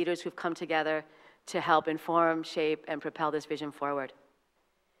coalition of leaders who've come together to help inform, shape, and propel this vision forward.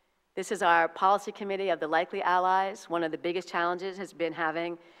 This is our policy committee of the likely allies. One of the biggest challenges has been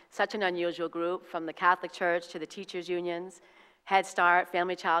having such an unusual group, from the Catholic Church to the teachers' unions, Head Start,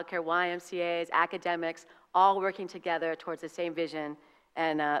 family child care, YMCAs, academics, all working together towards the same vision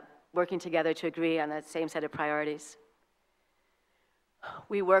and working together to agree on the same set of priorities.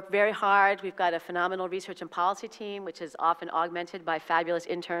 We work very hard. We've got a phenomenal research and policy team, which is often augmented by fabulous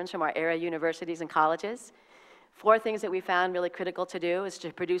interns from our area universities and colleges. 4 things that we found really critical to do is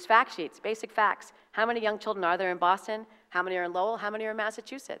to produce fact sheets, basic facts. How many young children are there in Boston? How many are in Lowell? How many are in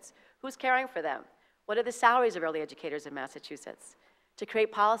Massachusetts? Who's caring for them? What are the salaries of early educators in Massachusetts? To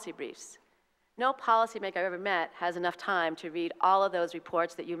create policy briefs. No policymaker I've ever met has enough time to read all of those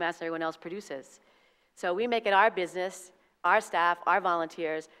reports that UMass and everyone else produces. So we make it our business, our staff, our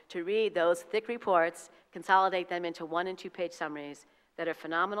volunteers, to read those thick reports, consolidate them into 1- and 2-page summaries that are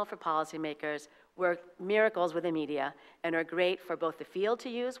phenomenal for policymakers, work miracles with the media and are great for both the field to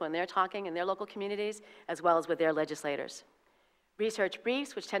use when they're talking in their local communities, as well as with their legislators. Research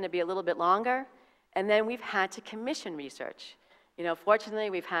briefs, which tend to be a little bit longer, and then we've had to commission research. You know, fortunately,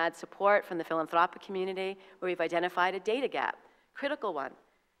 we've had support from the philanthropic community where we've identified a data gap, critical one,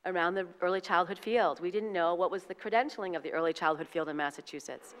 around the early childhood field. We didn't know what was the credentialing of the early childhood field in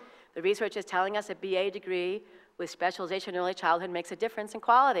Massachusetts. The research is telling us a BA degree with specialization in early childhood makes a difference in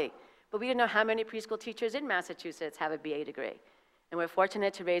quality, but we didn't know how many preschool teachers in Massachusetts have a BA degree. And we're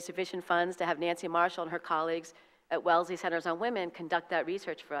fortunate to raise sufficient funds to have Nancy Marshall and her colleagues at Wellesley Centers on Women conduct that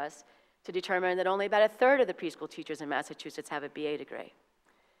research for us to determine that only about 1/3 of the preschool teachers in Massachusetts have a BA degree.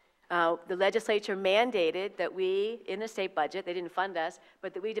 The legislature mandated that we, in the state budget, they didn't fund us,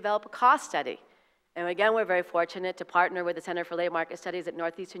 but that we develop a cost study. And again, we're very fortunate to partner with the Center for Labor Market Studies at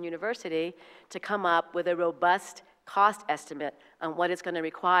Northeastern University to come up with a robust cost estimate on what it's going to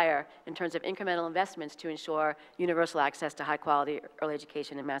require in terms of incremental investments to ensure universal access to high-quality early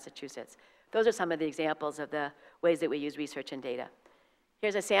education in Massachusetts. Those are some of the examples of the ways that we use research and data.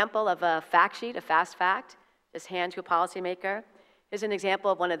 Here's a sample of a fact sheet, a fast fact, just hand to a policymaker. Here's an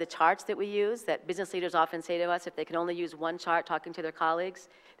example of one of the charts that we use that business leaders often say to us if they can only use one chart talking to their colleagues.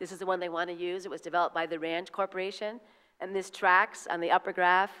 This is the one they want to use. It was developed by the Ranch Corporation, and this tracks on the upper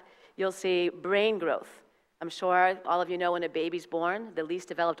graph, you'll see brain growth. I'm sure all of you know when a baby's born, the least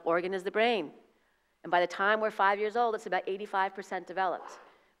developed organ is the brain. And by the time we're 5 years old, it's about 85% developed.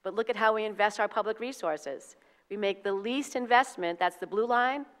 But look at how we invest our public resources. We make the least investment, that's the blue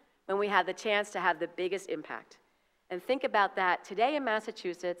line, when we have the chance to have the biggest impact. And think about that. Today in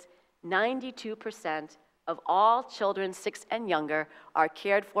Massachusetts, 92% of all children 6 and younger are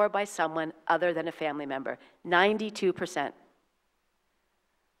cared for by someone other than a family member. 92%.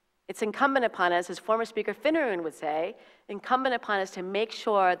 It's incumbent upon us, as former Speaker Finneran would say, incumbent upon us to make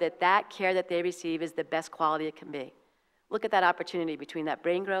sure that that care that they receive is the best quality it can be. Look at that opportunity between that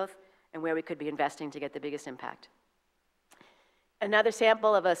brain growth and where we could be investing to get the biggest impact. Another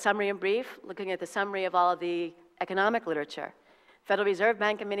sample of a summary and brief, looking at the summary of all of the economic literature. Federal Reserve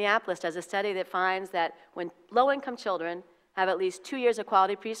Bank in Minneapolis does a study that finds that when low-income children have at least 2 years of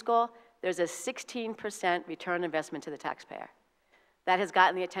quality preschool, there's a 16% return on investment to the taxpayer. That has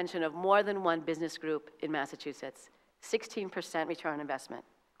gotten the attention of more than one business group in Massachusetts. 16% return on investment,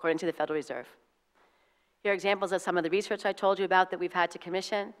 according to the Federal Reserve. Here are examples of some of the research I told you about that we've had to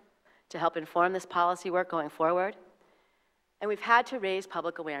commission to help inform this policy work going forward. And we've had to raise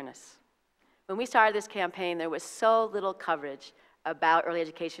public awareness. When we started this campaign, there was so little coverage about early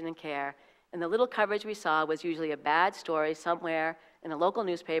education and care, and the little coverage we saw was usually a bad story somewhere in a local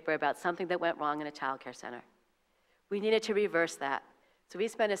newspaper about something that went wrong in a child care center. We needed to reverse that. So we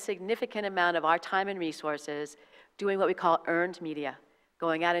spent a significant amount of our time and resources doing what we call earned media,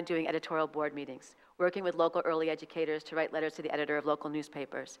 going out and doing editorial board meetings, working with local early educators to write letters to the editor of local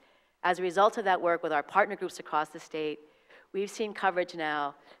newspapers. As a result of that work with our partner groups across the state, we've seen coverage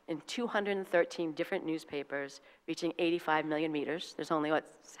now in 213 different newspapers, reaching 85 million readers. There's only,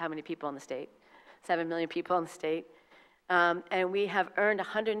 how many people in the state? 7 million people in the state. And we have earned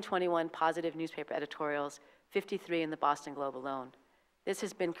 121 positive newspaper editorials, 53 in the Boston Globe alone. This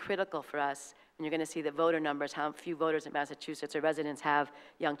has been critical for us, and you're going to see the voter numbers, how few voters in Massachusetts or residents have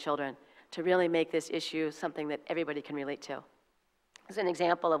young children, to really make this issue something that everybody can relate to. This is an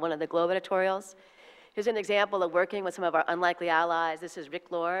example of one of the Globe editorials. Here's an example of working with some of our unlikely allies. This is Rick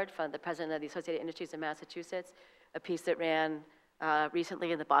Lord, from the president of the Associated Industries in Massachusetts, a piece that ran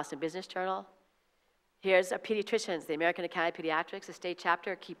recently in the Boston Business Journal. Here's our pediatricians, the American Academy of Pediatrics, the state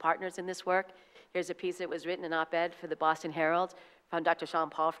chapter, key partners in this work. Here's a piece that was written in op-ed for the Boston Herald from Dr. Sean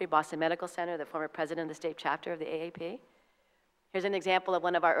Palfrey, Boston Medical Center, the former president of the state chapter of the AAP. Here's an example of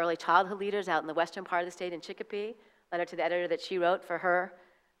one of our early childhood leaders out in the western part of the state in Chicopee, letter to the editor that she wrote for her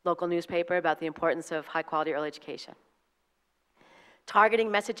local newspaper about the importance of high-quality early education.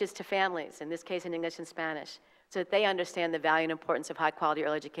 Targeting messages to families, in this case in English and Spanish, so that they understand the value and importance of high-quality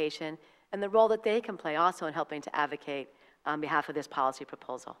early education and the role that they can play also in helping to advocate on behalf of this policy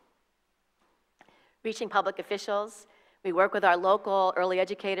proposal. Reaching public officials. We work with our local early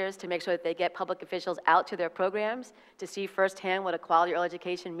educators to make sure that they get public officials out to their programs to see firsthand what a quality early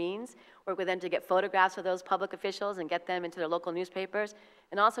education means. Work with them to get photographs of those public officials and get them into their local newspapers.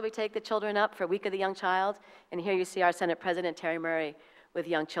 And also we take the children up for Week of the Young Child. And here you see our Senate President Terry Murray with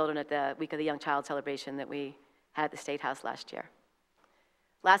young children at the Week of the Young Child celebration that we had at the State House last year.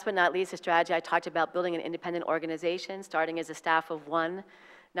 Last but not least, the strategy I talked about, building an independent organization, starting as a staff of one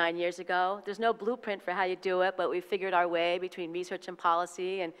 9 years ago. There's no blueprint for how you do it, but we figured our way between research and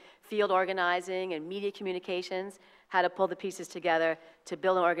policy and field organizing and media communications, how to pull the pieces together to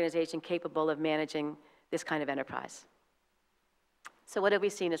build an organization capable of managing this kind of enterprise. So what have we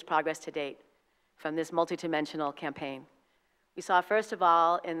seen as progress to date from this multidimensional campaign? We saw, first of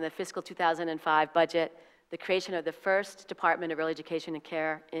all, in the fiscal 2005 budget, the creation of the first Department of Early Education and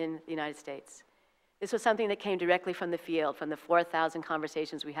Care in the United States. This was something that came directly from the field, from the 4,000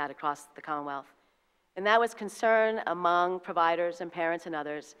 conversations we had across the Commonwealth. And that was concern among providers and parents and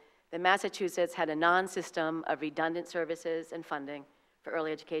others that Massachusetts had a non-system of redundant services and funding for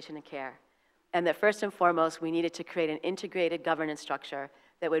early education and care. And that first and foremost, we needed to create an integrated governance structure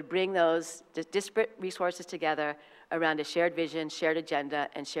that would bring those disparate resources together around a shared vision, shared agenda,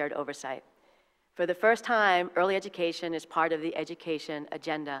 and shared oversight. For the first time, early education is part of the education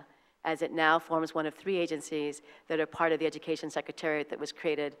agenda, as it now forms one of 3 agencies that are part of the Education Secretariat that was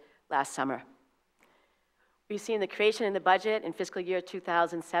created last summer. We've seen the creation in the budget in fiscal year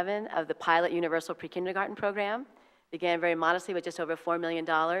 2007 of the pilot universal pre-kindergarten program. Began very modestly with just over $4 million.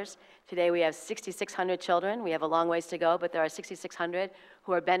 Today we have 6,600 children. We have a long ways to go, but there are 6,600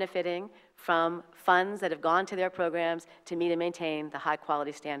 who are benefiting from funds that have gone to their programs to meet and maintain the high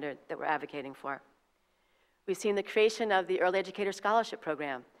quality standard that we're advocating for. We've seen the creation of the Early Educator Scholarship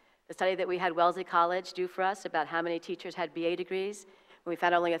Program, the study that we had Wellesley College do for us about how many teachers had BA degrees. When we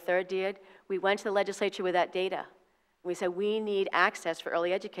found only a third did, we went to the legislature with that data. We said we need access for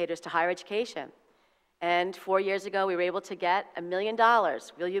early educators to higher education. And 4 years ago, we were able to get $1 million.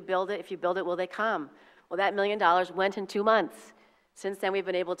 Will you build it? If you build it, will they come? Well, that $1 million went in 2 months. Since then, we've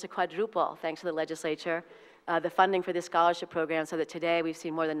been able to quadruple, thanks to the legislature, the funding for this scholarship program, so that today we've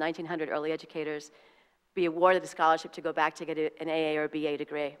seen more than 1,900 early educators be awarded the scholarship to go back to get an AA or BA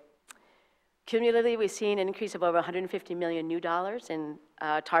degree. Cumulatively, we've seen an increase of over $150 million new dollars in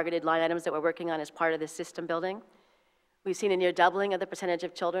targeted line items that we're working on as part of this system building. We've seen a near doubling of the percentage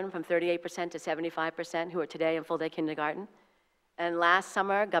of children from 38% to 75% who are today in full-day kindergarten. And last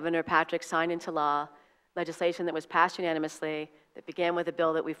summer, Governor Patrick signed into law legislation that was passed unanimously that began with a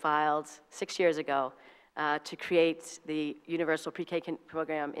bill that we filed 6 years ago to create the universal pre-K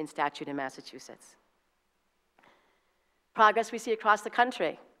program in statute in Massachusetts. Progress we see across the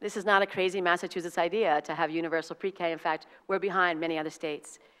country. This is not a crazy Massachusetts idea to have universal pre-K. In fact, we're behind many other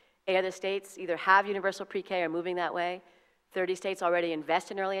states. 8 other states either have universal pre-K or moving that way. 30 states already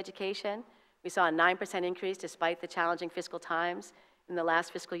invest in early education. We saw a 9% increase despite the challenging fiscal times in the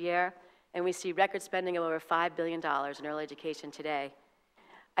last fiscal year. And we see record spending of over $5 billion in early education today.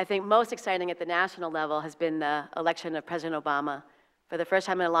 I think most exciting at the national level has been the election of President Obama. For the first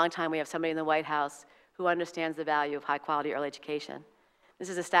time in a long time, we have somebody in the White House who understands the value of high-quality early education. This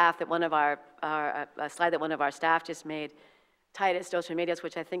is a slide that one of our staff just made, Titus Dos Remedios,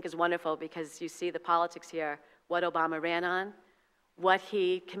 which I think is wonderful because you see the politics here, what Obama ran on, what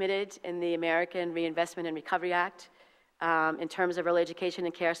he committed in the American Reinvestment and Recovery Act in terms of early education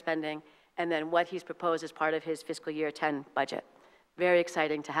and care spending, and then what he's proposed as part of his fiscal year 10 budget. Very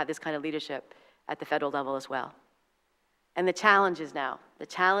exciting to have this kind of leadership at the federal level as well. And the challenges now. The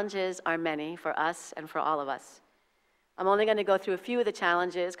challenges are many for us and for all of us. I'm only going to go through a few of the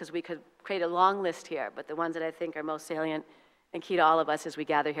challenges because we could create a long list here, but the ones that I think are most salient and key to all of us as we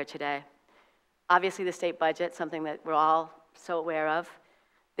gather here today. Obviously, the state budget, something that we're all so aware of.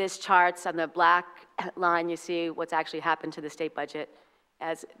 This charts on the black line, you see what's actually happened to the state budget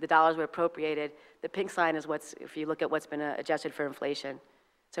as the dollars were appropriated. The pink line is what's, if you look at what's been adjusted for inflation.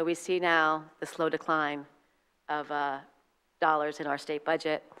 So we see now the slow decline of dollars in our state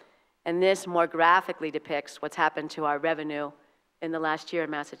budget. And this more graphically depicts what's happened to our revenue in the last year in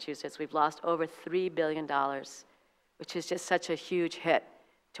Massachusetts. We've lost over $3 billion, which is just such a huge hit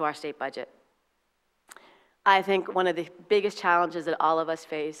to our state budget. I think one of the biggest challenges that all of us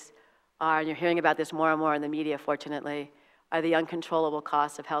face are, and you're hearing about this more and more in the media, fortunately, are the uncontrollable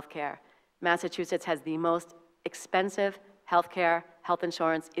costs of healthcare. Massachusetts has the most expensive healthcare, health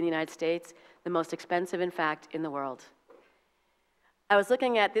insurance in the United States, the most expensive, in fact, in the world. I was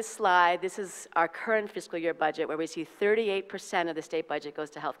looking at this slide. This is our current fiscal year budget, where we see 38% of the state budget goes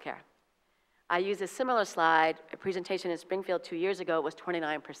to healthcare. I used a similar slide, a presentation in Springfield 2 years ago. It was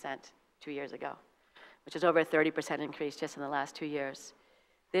 29% 2 years ago, which is over a 30% increase just in the last 2 years.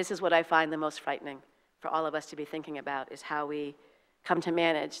 This is what I find the most frightening for all of us to be thinking about, is how we come to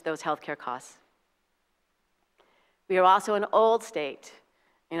manage those healthcare costs. We are also an old state.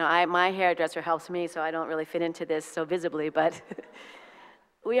 You know, my hairdresser helps me, so I don't really fit into this so visibly, but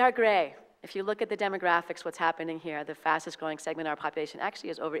we are gray. If you look at the demographics, what's happening here, the fastest growing segment of our population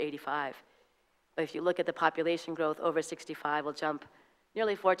actually is over 85. But if you look at the population growth, over 65 will jump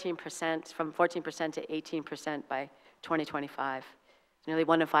nearly 14%, from 14% to 18% by 2025. Nearly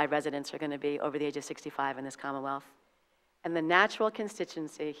 1 in 5 residents are going to be over the age of 65 in this Commonwealth. And the natural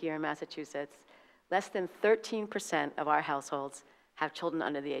constituency here in Massachusetts, less than 13% of our households have children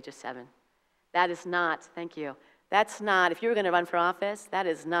under the age of 7. That is not, thank you, that's not, if you were going to run for office, that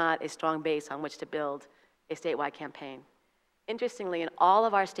is not a strong base on which to build a statewide campaign. Interestingly, in all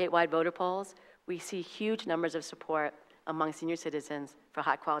of our statewide voter polls, we see huge numbers of support among senior citizens for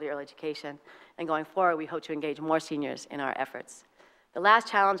high-quality early education. And going forward, we hope to engage more seniors in our efforts. The last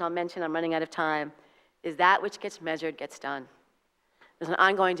challenge I'll mention, I'm running out of time, is that which gets measured gets done. There's an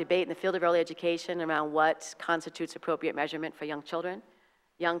ongoing debate in the field of early education around what constitutes appropriate measurement for young children.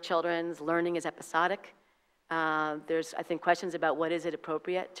 Young children's learning is episodic. There's, I think, questions about what is it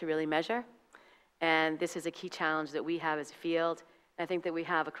appropriate to really measure. And this is a key challenge that we have as a field, and I think that we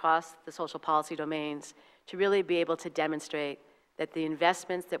have across the social policy domains to really be able to demonstrate that the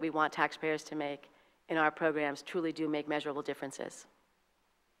investments that we want taxpayers to make in our programs truly do make measurable differences.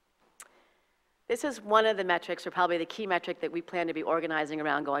 This is one of the metrics, or probably the key metric, that we plan to be organizing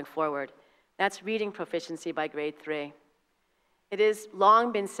around going forward. That's reading proficiency by grade 3. It has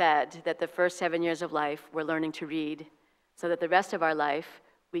long been said that the first 7 years of life we're learning to read, so that the rest of our life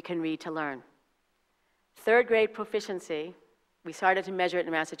we can read to learn. Third grade proficiency, we started to measure it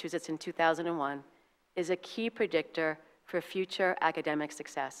in Massachusetts in 2001, is a key predictor for future academic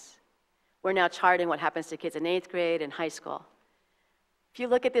success. We're now charting what happens to kids in 8th grade and high school. If you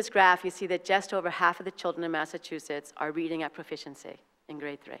look at this graph, you see that just over half of the children in Massachusetts are reading at proficiency in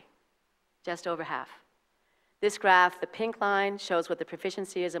grade 3. Just over half. This graph, the pink line, shows what the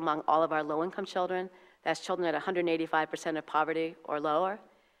proficiency is among all of our low-income children. That's children at 185% of poverty or lower.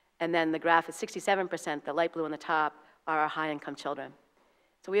 And then the graph is 67%, the light blue on the top, are our high-income children.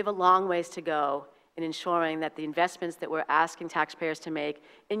 So we have a long ways to go in ensuring that the investments that we're asking taxpayers to make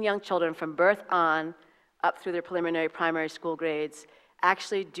in young children from birth on up through their preliminary primary school grades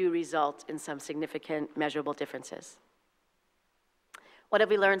actually do result in some significant measurable differences. What have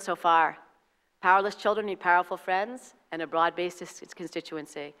we learned so far? Powerless children need powerful friends and a broad-based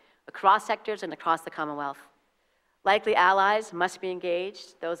constituency across sectors and across the Commonwealth. Likely allies must be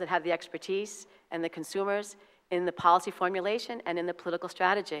engaged, those that have the expertise and the consumers, in the policy formulation and in the political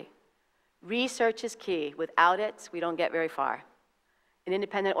strategy. Research is key. Without it, we don't get very far. An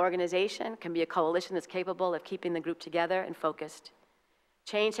independent organization can be a coalition that's capable of keeping the group together and focused.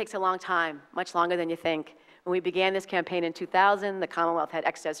 Change takes a long time, much longer than you think. When we began this campaign in 2000, the Commonwealth had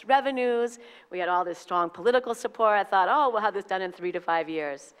excess revenues. We had all this strong political support. I thought, oh, we'll have this done in 3 to 5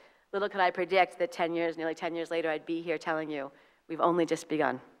 years. Little could I predict that 10 years, nearly 10 years later, I'd be here telling you, we've only just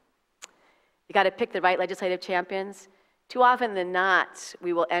begun. You got to pick the right legislative champions. Too often than not,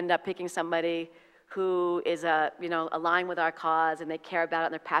 we will end up picking somebody who is aligned with our cause and they care about it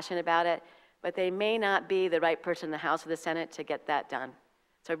and they're passionate about it, but they may not be the right person in the House or the Senate to get that done.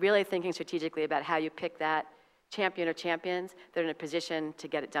 So really thinking strategically about how you pick that champion or champions that are in a position to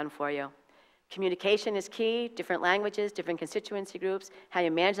get it done for you. Communication is key, different languages, different constituency groups. How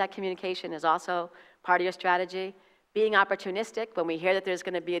you manage that communication is also part of your strategy. Being opportunistic, when we hear that there's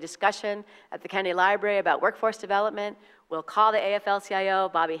going to be a discussion at the Kennedy Library about workforce development, we'll call the AFL-CIO,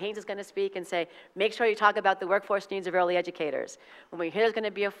 Bobby Haynes is going to speak and say, make sure you talk about the workforce needs of early educators. When we hear there's going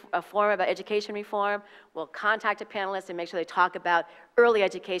to be a forum about education reform, we'll contact a panelist and make sure they talk about early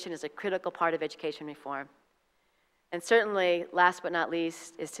education as a critical part of education reform. And certainly, last but not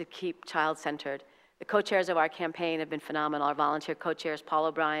least, is to keep child-centered. The co-chairs of our campaign have been phenomenal. Our volunteer co-chairs, Paul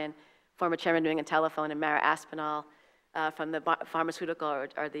O'Brien, former chairman of New England Telephone, and Mara Aspinall from the pharmaceutical,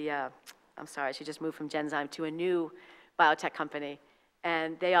 I'm sorry, she just moved from Genzyme to a new biotech company.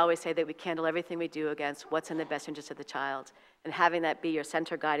 And they always say that we handle everything we do against what's in the best interest of the child. And having that be your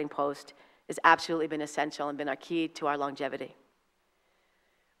center guiding post has absolutely been essential and been our key to our longevity.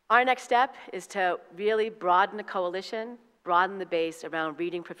 Our next step is to really broaden the coalition, broaden the base around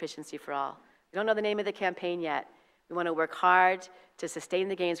reading proficiency for all. We don't know the name of the campaign yet. We want to work hard to sustain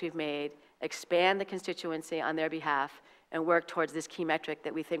the gains we've made, expand the constituency on their behalf, and work towards this key metric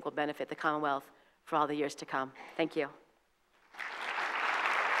that we think will benefit the Commonwealth for all the years to come. Thank you.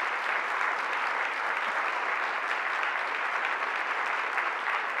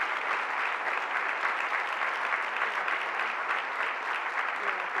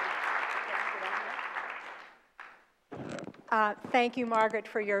 Thank you, Margaret,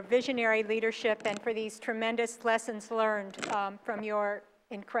 for your visionary leadership and for these tremendous lessons learned from your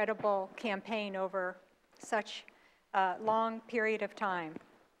incredible campaign over such a long period of time.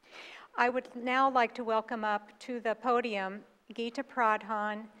 I would now like to welcome up to the podium Geeta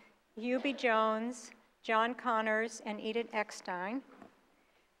Pradhan, Hubie Jones, John Connors, and Edith Eckstein.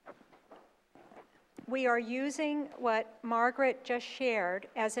 we are using what Margaret just shared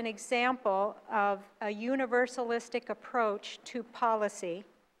as an example of a universalistic approach to policy,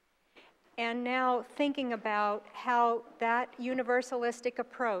 and now thinking about how that universalistic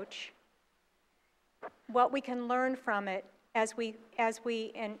approach, what we can learn from it as we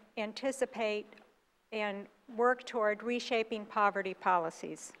anticipate and work toward reshaping poverty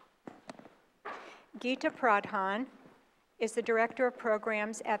policies. Geeta Pradhan is the Director of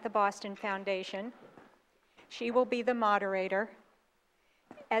Programs at the Boston Foundation. She will be the moderator.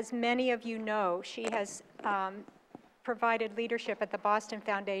 As many of you know, she has provided leadership at the Boston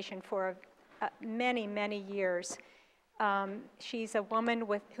Foundation for many, many years. She's a woman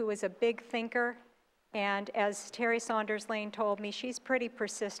who is a big thinker, and as Terry Saunders Lane told me, she's pretty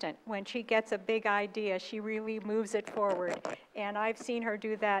persistent. When she gets a big idea, she really moves it forward. And I've seen her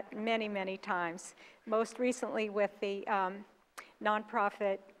do that many, many times, most recently with the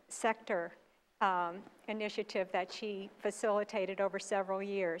nonprofit sector initiative that she facilitated over several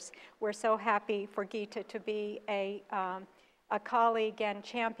years. We're so happy for Geeta to be a colleague and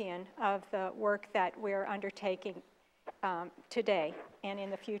champion of the work that we're undertaking today and in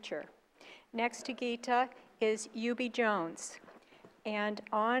the future. Next to Geeta is Yubi Jones. And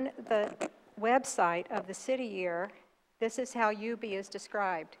on the website of the City Year, this is how Yubi is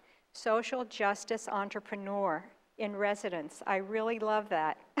described: social justice entrepreneur in residence. I really love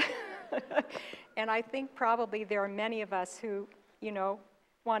that. And I think probably there are many of us who,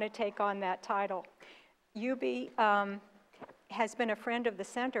 want to take on that title. Yubi has been a friend of the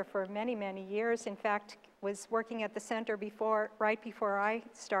center for many, many years. In fact, was working at the center right before I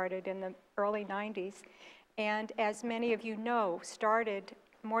started in the early 90s. And as many of you know, started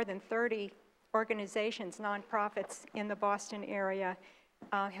more than 30 organizations, nonprofits in the Boston area,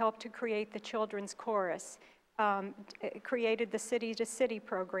 helped to create the Children's Chorus, created the City to City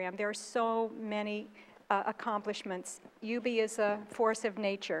program. There are so many accomplishments. Yubi is a force of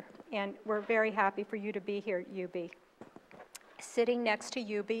nature, and we're very happy for you to be here, Yubi. Sitting next to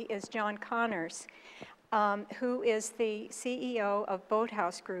Yubi is John Connors, who is the CEO of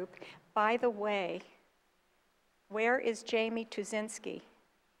Boathouse Group. By the way, where is Jamie Tuzinski?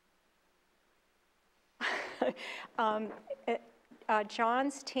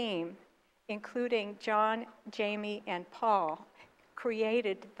 John's team, including John, Jamie, and Paul,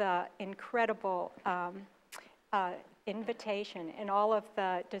 created the incredible invitation and all of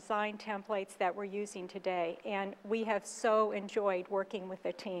the design templates that we're using today. And we have so enjoyed working with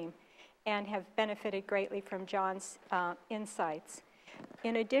the team and have benefited greatly from John's insights.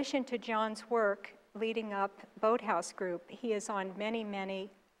 In addition to John's work leading up Boathouse Group, he is on many, many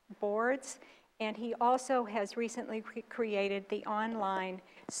boards, and he also has recently created the online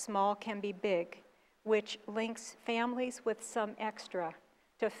Small Can Be Big, which links families with some extra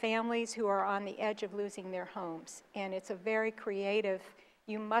to families who are on the edge of losing their homes. And it's a very creative,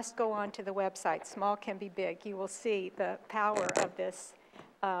 you must go onto the website, Small Can Be Big. You will see the power of this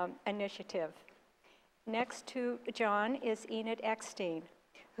initiative. Next to John is Enid Eckstein,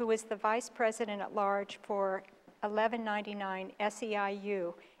 who is the Vice President at Large for 1199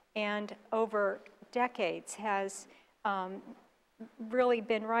 SEIU, and over decades has really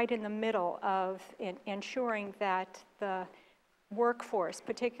been right in the middle of ensuring that the workforce,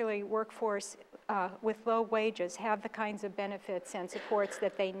 particularly workforce with low wages, have the kinds of benefits and supports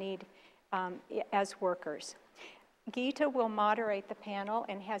that they need as workers. Geeta will moderate the panel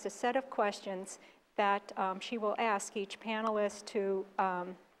and has a set of questions that she will ask each panelist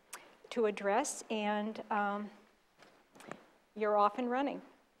to address, and you're off and running.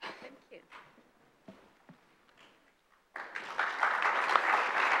 Thank you.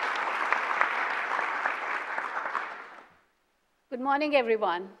 Good morning,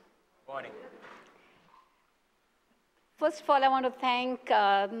 everyone. Morning. First of all, I want to thank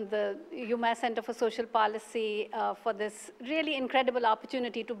the UMass Center for Social Policy for this really incredible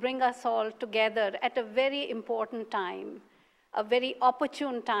opportunity to bring us all together at a very important time, a very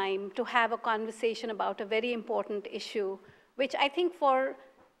opportune time to have a conversation about a very important issue, which I think for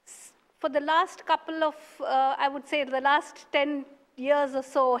the last couple of, I would say the last 10 years or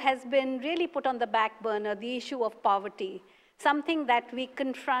so has been really put on the back burner, the issue of poverty, something that we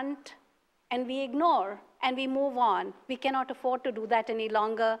confront and we ignore and we move on. We cannot afford to do that any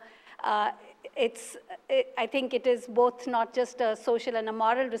longer. I think it is both not just a social and a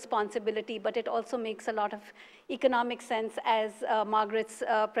moral responsibility, but it also makes a lot of economic sense, as Margaret's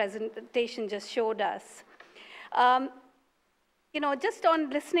presentation just showed us. Just on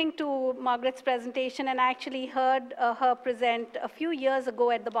listening to Margaret's presentation, and I actually heard her present a few years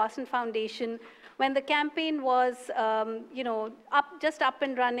ago at the Boston Foundation, when the campaign was, just up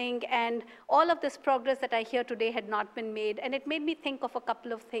and running, and all of this progress that I hear today had not been made. And it made me think of a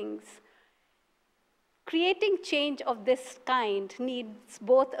couple of things. Creating change of this kind needs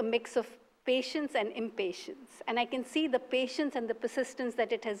both a mix of patience and impatience. And I can see the patience and the persistence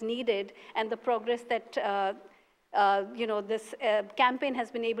that it has needed and the progress that this campaign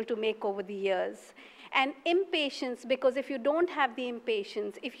has been able to make over the years. And impatience, because if you don't have the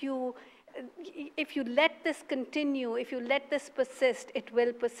impatience, if you let this continue, if you let this persist, it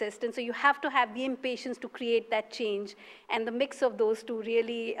will persist. And so you have to have the impatience to create that change. And the mix of those two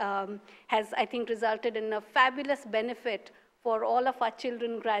really has, I think, resulted in a fabulous benefit for all of our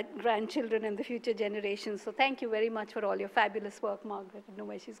children, grandchildren, and the future generations. So thank you very much for all your fabulous work, Margaret. I don't know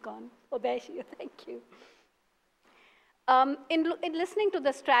where she's gone. Oh, there she is. Thank you. In listening to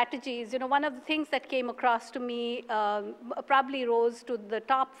the strategies, one of the things that came across to me, probably rose to the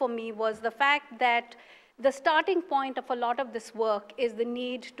top for me, was the fact that the starting point of a lot of this work is the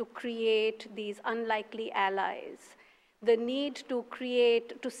need to create these unlikely allies, the need to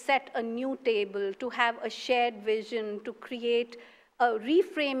set a new table, to have a shared vision, to create a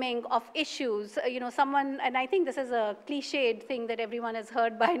reframing of issues. And I think this is a cliched thing that everyone has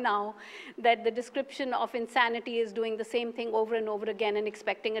heard by now, that the description of insanity is doing the same thing over and over again and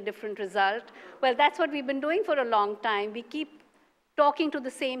expecting a different result. Well, that's what we've been doing for a long time. We keep talking to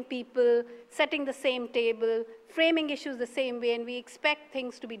the same people, setting the same table, framing issues the same way, and we expect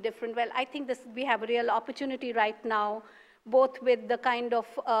things to be different. Well, I think we have a real opportunity right now, both with the kind of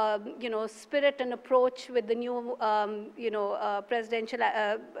spirit and approach with the new presidential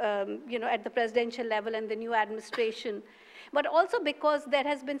at the presidential level and the new administration, but also because there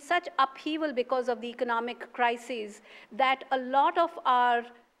has been such upheaval because of the economic crises that a lot of our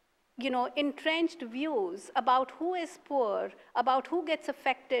entrenched views about who is poor, about who gets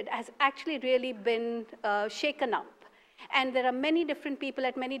affected, has actually really been shaken up. And there are many different people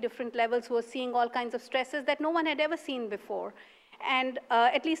at many different levels who are seeing all kinds of stresses that no one had ever seen before, and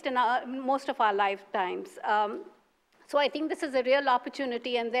at least in most of our lifetimes. So I think this is a real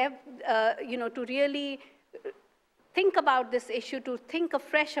opportunity, and to really think about this issue, to think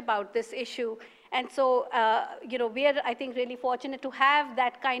afresh about this issue. And so, we are, I think, really fortunate to have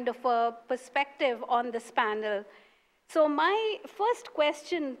that kind of a perspective on this panel. So my first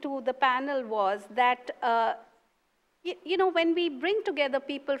question to the panel was that, when we bring together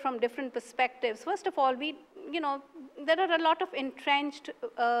people from different perspectives, first of all, there are a lot of entrenched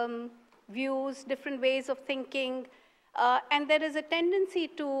views, different ways of thinking, and there is a tendency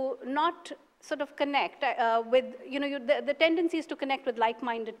to not sort of connect with, the tendency is to connect with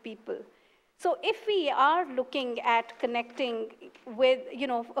like-minded people. So if we are looking at connecting with,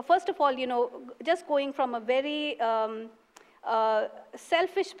 first of all, just going from a very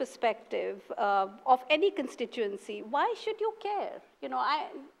selfish perspective of any constituency, why should you care?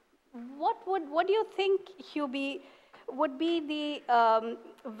 What do you think, Hubie, would be the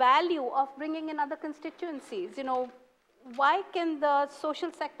value of bringing in other constituencies? Why can the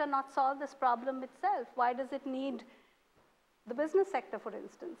social sector not solve this problem itself? Why does it need the business sector, for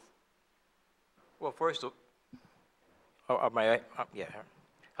instance? Well, first of all, yeah.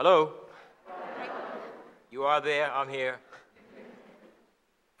 Hello? You are there, I'm here.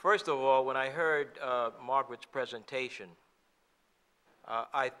 First of all, when I heard Margaret's presentation,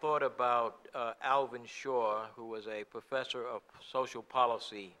 I thought about Alvin Shore, who was a professor of social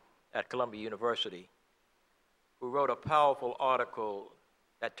policy at Columbia University, who wrote a powerful article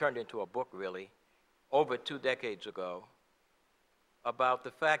that turned into a book, really, over 2 decades ago, about the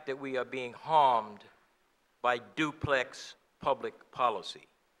fact that we are being harmed by duplex public policy.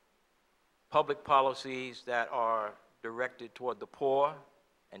 Public policies that are directed toward the poor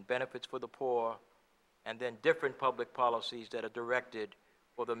and benefits for the poor, and then different public policies that are directed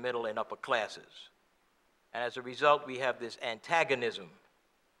for the middle and upper classes. And as a result, we have this antagonism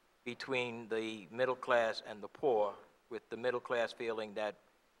between the middle class and the poor, with the middle class feeling that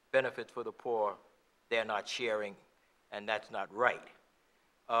benefits for the poor they're not sharing, and that's not right.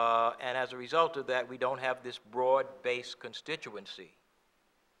 And as a result of that, we don't have this broad-based constituency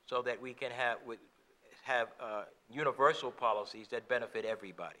so that we can have universal policies that benefit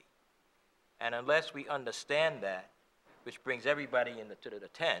everybody. And unless we understand that, which brings everybody to the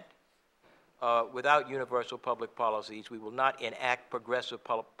tent, without universal public policies, we will not enact progressive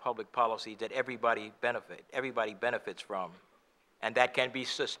public policies that everybody benefits from, and that can be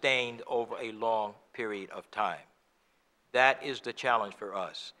sustained over a long period of time. That is the challenge for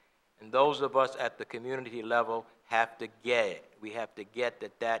us. And those of us at the community level have to get it. We have to get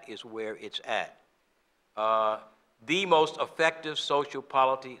that that is where it's at. The most effective social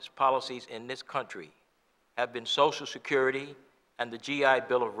policies in this country have been Social Security and the GI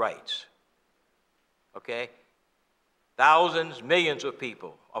Bill of Rights. Okay? Thousands, millions of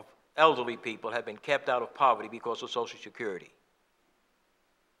people, of elderly people, have been kept out of poverty because of Social Security.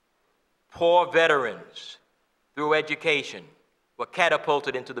 Poor veterans, through education, were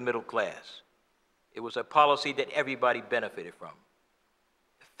catapulted into the middle class. It was a policy that everybody benefited from.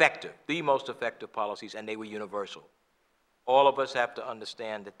 Effective, the most effective policies, and they were universal. All of us have to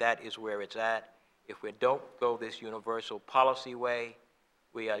understand that that is where it's at. If we don't go this universal policy way,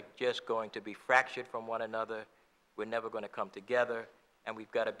 we are just going to be fractured from one another. We're never going to come together, and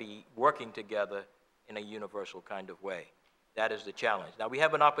we've got to be working together in a universal kind of way. That is the challenge. Now, we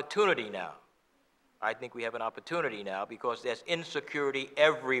have an opportunity now. I think we have an opportunity now because there's insecurity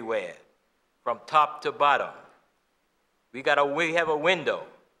everywhere, from top to bottom. We have a window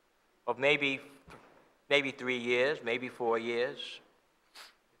of maybe 3 years, maybe 4 years.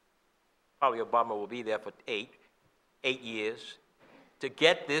 Probably Obama will be there for eight years to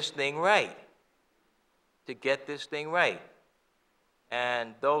get this thing right, to get this thing right.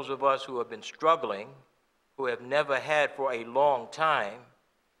 And those of us who have been struggling, who have never had for a long time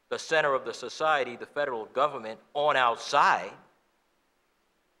the center of the society, the federal government, on our side,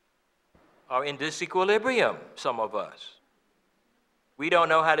 are in disequilibrium, some of us. We don't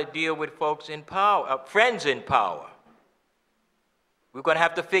know how to deal with folks in power, friends in power. We're going to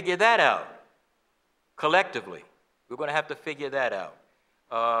have to figure that out collectively. We're going to have to figure that out.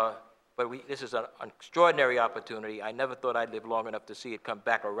 But this is an extraordinary opportunity. I never thought I'd live long enough to see it come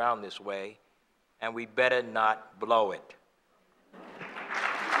back around this way, and we better not blow it.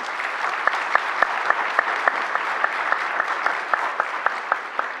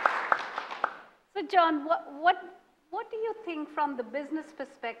 So, John, what do you think from the business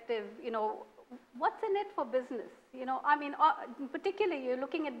perspective, what's in it for business? I mean, particularly you're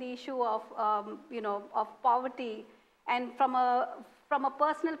looking at the issue of, of poverty, and from a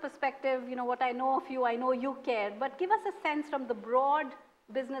personal perspective, what I know of you, I know you care, but give us a sense from the broad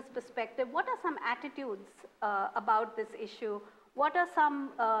business perspective, what are some attitudes about this issue? What are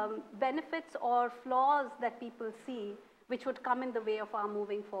some benefits or flaws that people see which would come in the way of our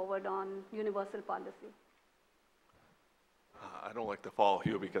moving forward on universal policy? I don't like to follow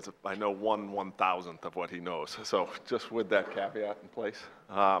Hugh because I know 1/1000th of what he knows. So just with that caveat in place,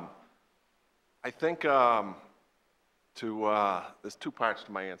 I think there's two parts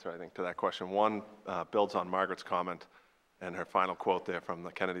to my answer, I think, to that question. One builds on Margaret's comment and her final quote there from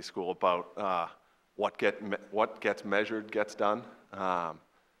the Kennedy School about what gets measured gets done.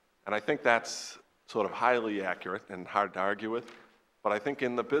 And I think that's sort of highly accurate and hard to argue with. But I think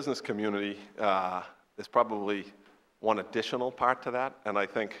in the business community, there's probably one additional part to that, and I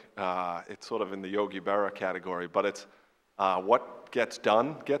think it's sort of in the Yogi Berra category, but it's what gets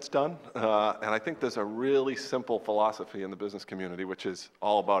done, gets done. And I think there's a really simple philosophy in the business community, which is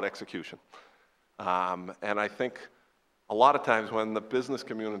all about execution. And I think a lot of times when the business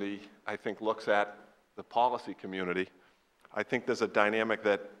community, I think, looks at the policy community, I think there's a dynamic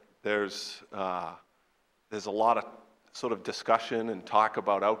that there's a lot of sort of discussion and talk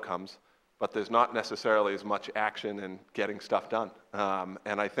about outcomes, but there's not necessarily as much action in getting stuff done.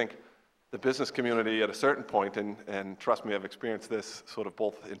 And I think the business community at a certain point, and trust me, I've experienced this sort of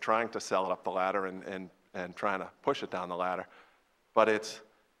both in trying to sell it up the ladder and trying to push it down the ladder, but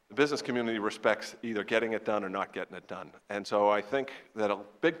the business community respects either getting it done or not getting it done. And so I think that a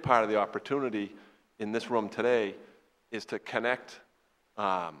big part of the opportunity in this room today is to connect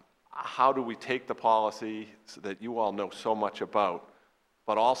how do we take the policy that you all know so much about,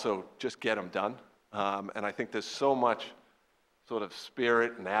 but also just get them done. And I think there's so much sort of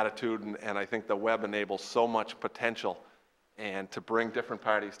spirit and attitude, and I think the web enables so much potential and to bring different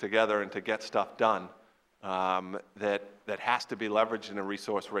parties together and to get stuff done that has to be leveraged in a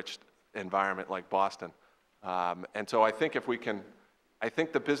resource-rich environment like Boston. And so I think I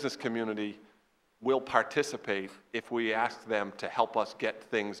think the business community will participate if we ask them to help us get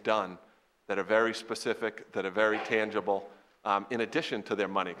things done that are very specific, that are very tangible, in addition to their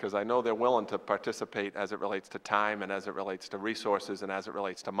money, because I know they're willing to participate as it relates to time and as it relates to resources and as it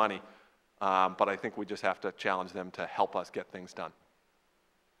relates to money. But I think we just have to challenge them to help us get things done.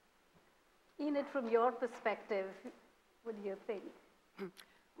 Enid, from your perspective, what do you think?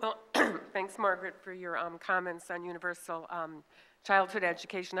 Well, thanks, Margaret, for your comments on universal childhood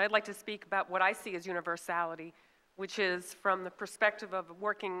education. I'd like to speak about what I see as universality, which is from the perspective of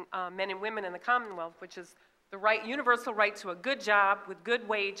working men and women in the Commonwealth, which is the universal right to a good job with good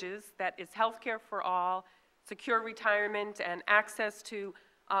wages that is health care for all, secure retirement, and access to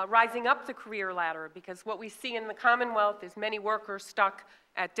rising up the career ladder, because what we see in the Commonwealth is many workers stuck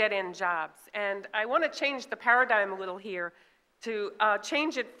at dead-end jobs. And I want to change the paradigm a little here to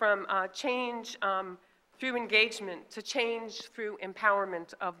change it from change through engagement to change through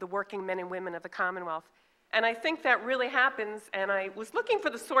empowerment of the working men and women of the Commonwealth. And I think that really happens, and I was looking for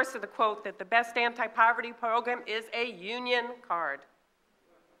the source of the quote that the best anti-poverty program is a union card.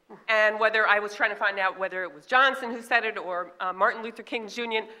 And whether I was trying to find out whether it was Johnson who said it or Martin Luther King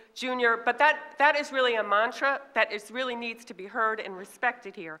Jr., but that is really a mantra that really needs to be heard and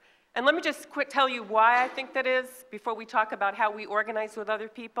respected here. And let me just tell you why I think that is before we talk about how we organize with other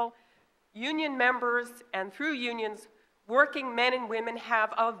people. Union members and through unions, working men and women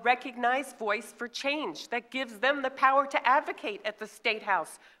have a recognized voice for change that gives them the power to advocate at the State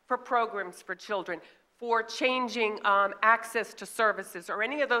House for programs for children, for changing access to services, or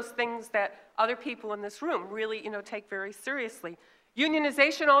any of those things that other people in this room really take very seriously.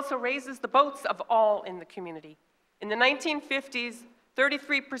 Unionization also raises the votes of all in the community. In the 1950s,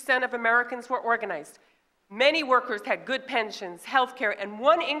 33% of Americans were organized. Many workers had good pensions, health care, and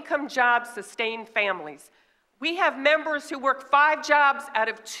one-income jobs sustained families. We have members who work 5 jobs out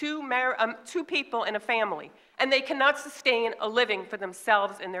of 2 people in a family, and they cannot sustain a living for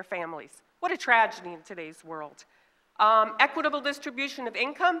themselves and their families. What a tragedy in today's world. Equitable distribution of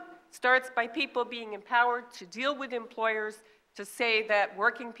income starts by people being empowered to deal with employers to say that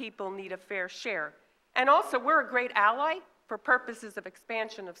working people need a fair share. And also, we're a great ally for purposes of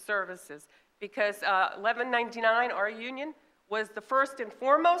expansion of services, because 1199, our union, was the first and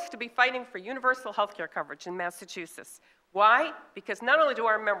foremost to be fighting for universal health care coverage in Massachusetts. Why? Because not only do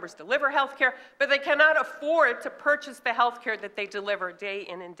our members deliver health care, but they cannot afford to purchase the health care that they deliver day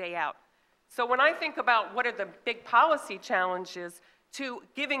in and day out. So when I think about what are the big policy challenges to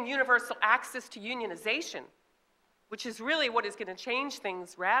giving universal access to unionization, which is really what is going to change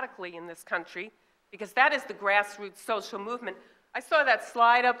things radically in this country, because that is the grassroots social movement. I saw that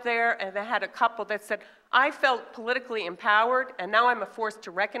slide up there, and they had a couple that said, I felt politically empowered, and now I'm a force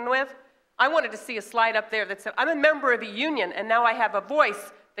to reckon with. I wanted to see a slide up there that said, I'm a member of a union, and now I have a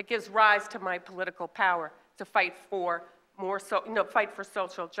voice that gives rise to my political power to fight for fight for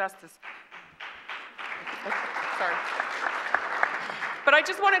social justice. Sorry. But I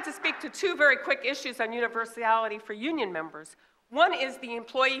just wanted to speak to 2 very quick issues on universality for union members. One is the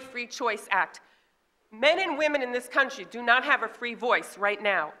Employee Free Choice Act. Men and women in this country do not have a free voice right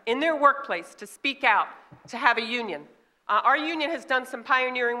now in their workplace to speak out, to have a union. Our union has done some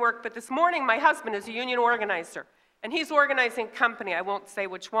pioneering work, but this morning my husband is a union organizer, and he's organizing a company, I won't say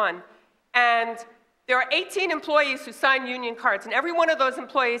which one, and there are 18 employees who sign union cards, and every one of those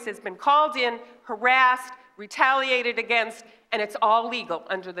employees has been called in, harassed, retaliated against, and it's all legal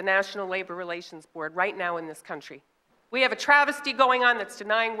under the National Labor Relations Board right now in this country. We have a travesty going on that's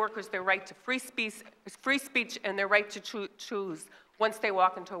denying workers their right to free speech and their right to choose once they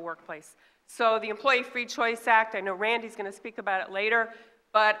walk into a workplace. So the Employee Free Choice Act, I know Randy's going to speak about it later,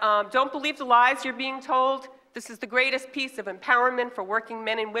 but don't believe the lies you're being told. This is the greatest piece of empowerment for working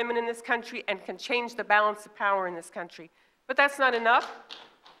men and women in this country and can change the balance of power in this country. But that's not enough.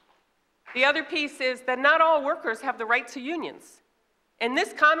 The other piece is that not all workers have the right to unions. In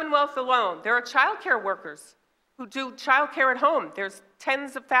this Commonwealth alone, there are child care workers who do child care at home. There's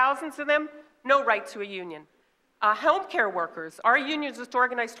tens of thousands of them, no right to a union. Home care workers, our union just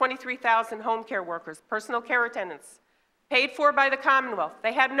organized 23,000 home care workers, personal care attendants, paid for by the Commonwealth.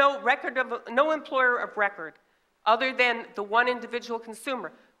 They had no employer of record other than the one individual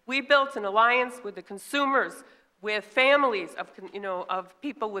consumer. We built an alliance with the consumers, with families of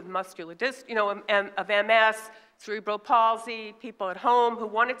people with muscular of MS, cerebral palsy, people at home who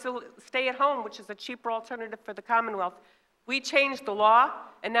wanted to stay at home, which is a cheaper alternative for the Commonwealth. We changed the law,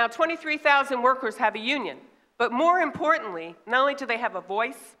 and now 23,000 workers have a union. But more importantly, not only do they have a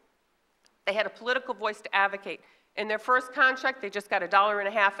voice, they had a political voice to advocate. In their first contract, they just got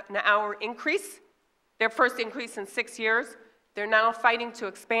 $1.50 an hour increase, their first increase in 6 years. They're now fighting to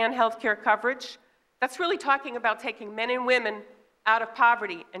expand health care coverage. That's really talking about taking men and women out of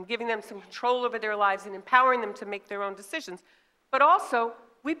poverty and giving them some control over their lives and empowering them to make their own decisions. But also,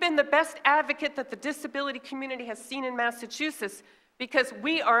 we've been the best advocate that the disability community has seen in Massachusetts because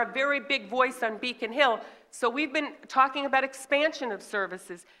we are a very big voice on Beacon Hill. So we've been talking about expansion of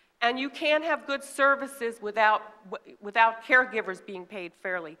services. And you can't have good services without caregivers being paid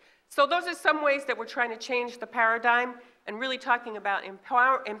fairly. So those are some ways that we're trying to change the paradigm and really talking about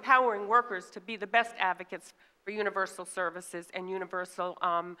empowering workers to be the best advocates for universal services and universal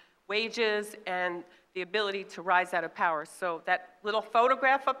wages and the ability to rise out of power. So that little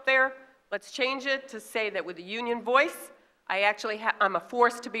photograph up there, let's change it to say that with a union voice, I'm a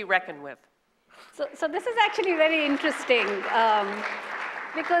force to be reckoned with. So this is actually very interesting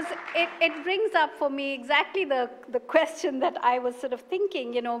because it brings up for me exactly the question that I was sort of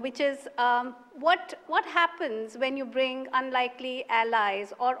thinking, which is what happens when you bring unlikely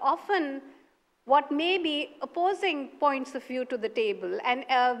allies or often what may be opposing points of view to the table. And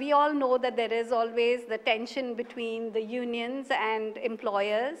we all know that there is always the tension between the unions and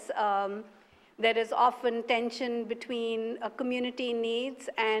employers. There is often tension between community needs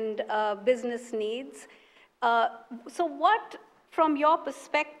and business needs. So what, from your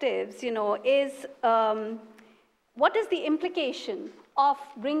perspectives, is, what is the implication of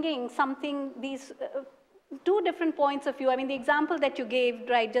bringing something, these two different points of view? I mean, the example that you gave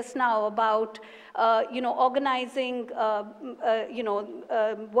right just now about, organizing,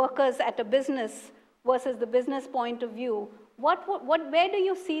 workers at a business versus the business point of view. Where do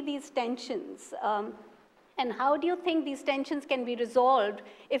you see these tensions? And how do you think these tensions can be resolved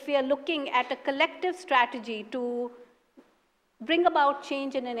if we are looking at a collective strategy to bring about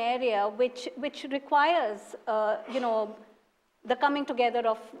change in an area which requires, the coming together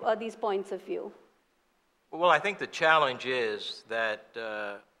of these points of view? Well, I think the challenge is that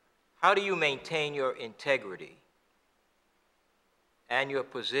how do you maintain your integrity and your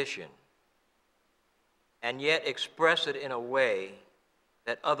position and yet express it in a way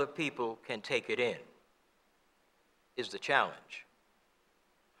that other people can take it in, is the challenge.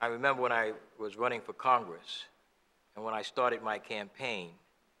 I remember when I was running for Congress and when I started my campaign,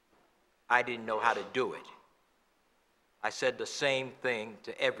 I didn't know how to do it. I said the same thing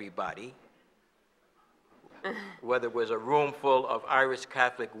to everybody, whether it was a room full of Irish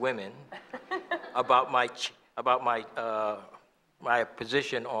Catholic women about my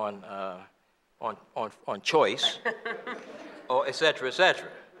position on choice, or et cetera,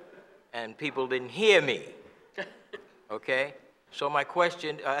 and people didn't hear me, okay? So my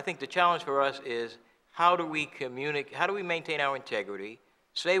question, I think the challenge for us is, how do we communicate, how do we maintain our integrity,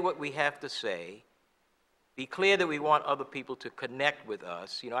 say what we have to say, be clear that we want other people to connect with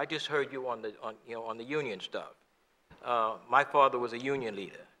us. I just heard you on the union stuff. My father was a union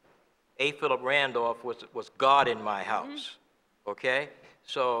leader. A. Philip Randolph was God in my house, okay?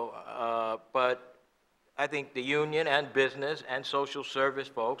 So, but I think the union and business and social service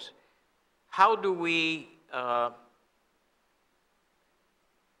folks, how do we,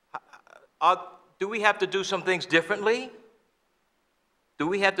 do we have to do some things differently? Do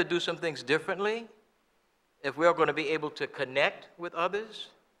we have to do some things differently if we're going to be able to connect with others?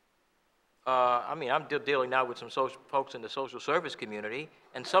 I mean, I'm dealing now with some folks in the social service community,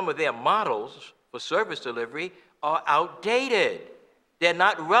 and some of their models for service delivery are outdated. They're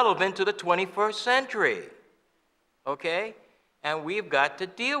not relevant to the 21st century, okay? And we've got to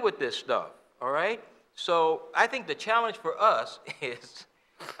deal with this stuff, all right? So I think the challenge for us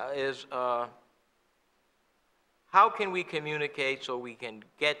is how can we communicate so we can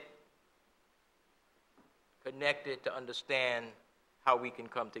get connected to understand how we can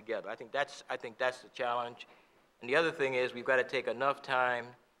come together. I think that's the challenge. And the other thing is we've got to take enough time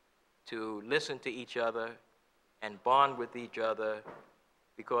to listen to each other and bond with each other,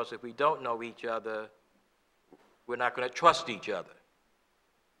 because if we don't know each other, we're not going to trust each other,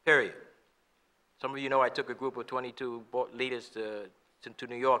 period. Some of you know I took a group of 22 leaders to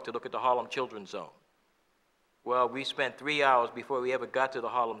New York to look at the Harlem Children's Zone. Well, we spent 3 hours before we ever got to the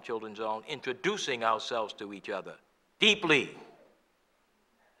Harlem Children's Zone introducing ourselves to each other deeply.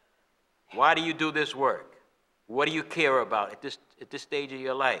 Why do you do this work? What do you care about at this stage of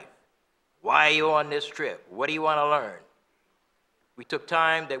your life? Why are you on this trip? What do you want to learn? We took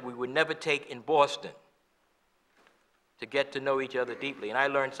time that we would never take in Boston to get to know each other deeply. And I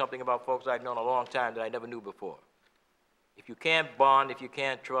learned something about folks I've known a long time that I never knew before. If you can't bond, if you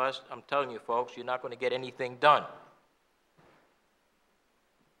can't trust, I'm telling you folks, you're not going to get anything done.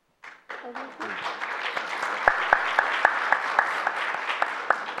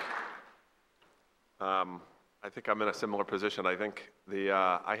 I think I'm in a similar position. I think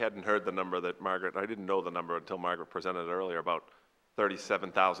I hadn't heard the number that Margaret, I didn't know the number until Margaret presented it earlier, about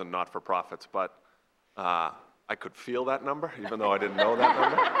 37,000 not-for-profits, but I could feel that number, even though I didn't know that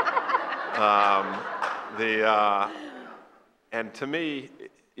number. And to me,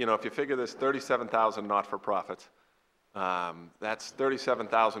 if you figure there's 37,000 not-for-profits, that's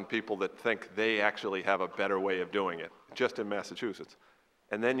 37,000 people that think they actually have a better way of doing it, just in Massachusetts.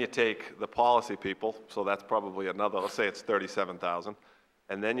 And then you take the policy people, so that's probably another, let's say it's 37,000.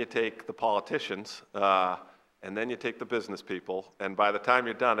 And then you take the politicians, and then you take the business people. And by the time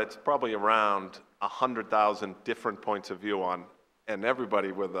you're done, it's probably around 100,000 different points of view on, and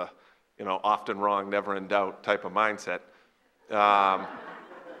everybody with a, often wrong, never in doubt type of mindset. And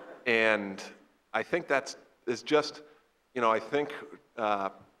I think is just, I think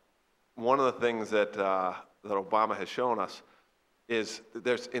one of the things that Obama has shown us is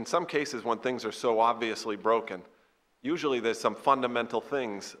there's, in some cases when things are so obviously broken, usually there's some fundamental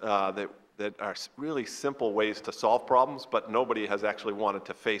things that are really simple ways to solve problems, but nobody has actually wanted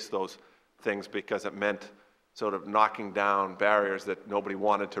to face those things because it meant sort of knocking down barriers that nobody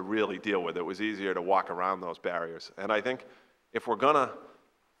wanted to really deal with. It was easier to walk around those barriers. And I think if we're gonna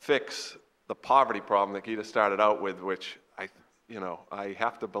fix the poverty problem that Gita started out with, which I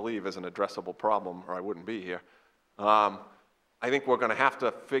have to believe is an addressable problem or I wouldn't be here, I think we're gonna have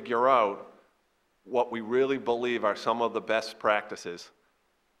to figure out what we really believe are some of the best practices.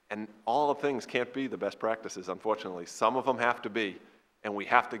 And all the things can't be the best practices, unfortunately. Some of them have to be, and we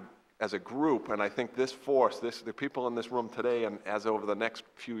have to, as a group, and I think this force, the people in this room today and as over the next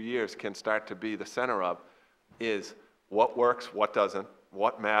few years can start to be the center of, is what works, what doesn't,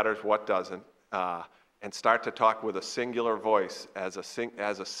 what matters, what doesn't, and start to talk with a singular voice as a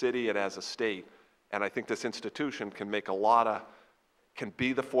city and as a state. And I think this institution can make can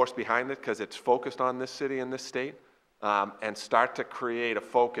be the force behind it because it's focused on this city and this state, and start to create a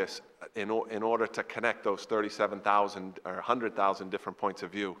focus in order to connect those 37,000 or 100,000 different points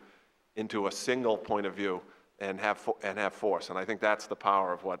of view into a single point of view and have force. And I think that's the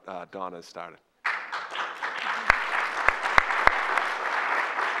power of what Dawn has started.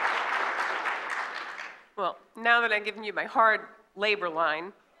 Well, now that I've given you my hard labor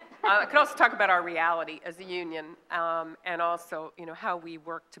line, I could also talk about our reality as a union, and also, how we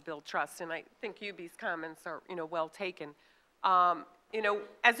work to build trust. And I think UB's comments are, well taken.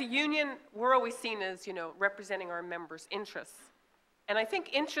 As a union, we're always seen as, representing our members' interests. And I think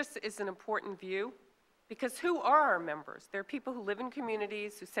interest is an important view because who are our members? They're people who live in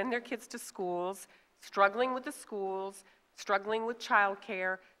communities, who send their kids to schools, struggling with the schools, struggling with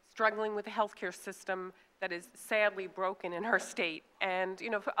childcare, struggling with the healthcare system that is sadly broken in our state, and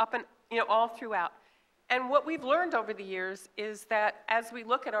up and all throughout. And what we've learned over the years is that as we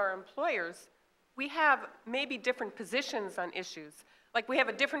look at our employers, we have maybe different positions on issues. Like we have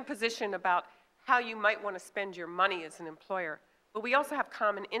a different position about how you might want to spend your money as an employer, but we also have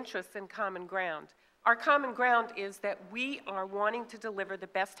common interests and common ground. Our common ground is that we are wanting to deliver the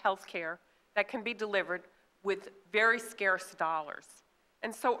best health care that can be delivered with very scarce dollars.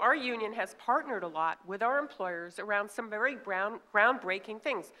 And so our union has partnered a lot with our employers around some very groundbreaking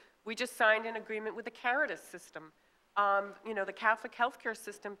things. We just signed an agreement with the Caritas system, the Catholic healthcare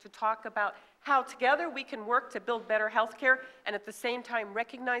system, to talk about how together we can work to build better healthcare and at the same time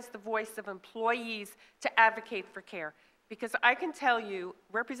recognize the voice of employees to advocate for care. Because I can tell you,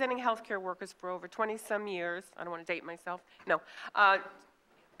 representing healthcare workers for over 20-some years, I don't want to date myself, no,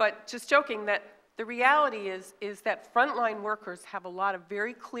 but just joking that the reality is that frontline workers have a lot of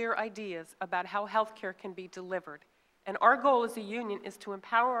very clear ideas about how healthcare can be delivered. And our goal as a union is to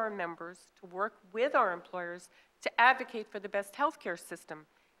empower our members to work with our employers to advocate for the best healthcare system,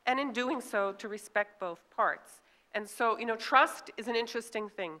 and in doing so, to respect both parts. And so, trust is an interesting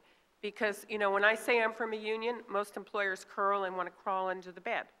thing because, when I say I'm from a union, most employers curl and want to crawl into the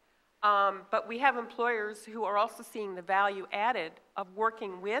bed. But we have employers who are also seeing the value added of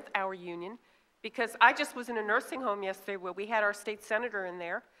working with our union, because I just was in a nursing home yesterday where we had our state senator in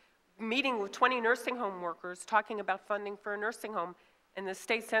there meeting with 20 nursing home workers talking about funding for a nursing home, and the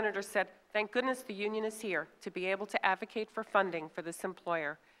state senator said, thank goodness the union is here to be able to advocate for funding for this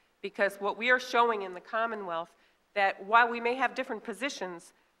employer, because what we are showing in the Commonwealth, that while we may have different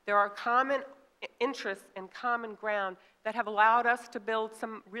positions, there are common interests and common ground that have allowed us to build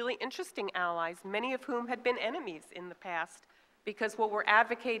some really interesting allies, many of whom had been enemies in the past, because what we're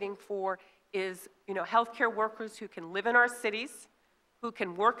advocating for is, healthcare workers who can live in our cities, who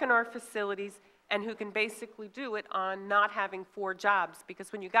can work in our facilities, and who can basically do it on not having 4 jobs.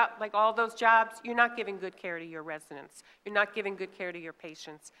 Because when you got like all those jobs, you're not giving good care to your residents. You're not giving good care to your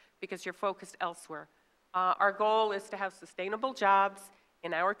patients because you're focused elsewhere. Our goal is to have sustainable jobs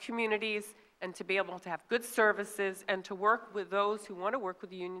in our communities and to be able to have good services and to work with those who want to work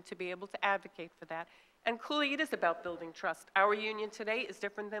with the union to be able to advocate for that. And clearly, it is about building trust. Our union today is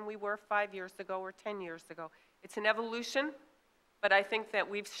different than we were 5 years ago or 10 years ago. It's an evolution, but I think that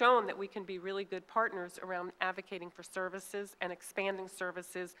we've shown that we can be really good partners around advocating for services and expanding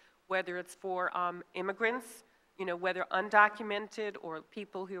services, whether it's for immigrants, whether undocumented or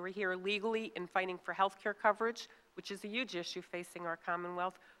people who are here legally and fighting for health care coverage, which is a huge issue facing our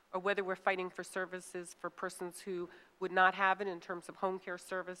Commonwealth, or whether we're fighting for services for persons who would not have it in terms of home care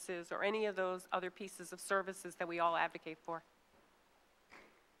services or any of those other pieces of services that we all advocate for.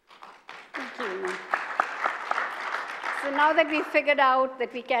 Thank you. So now that we've figured out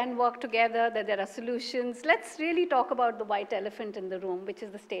that we can work together, that there are solutions, let's really talk about the white elephant in the room, which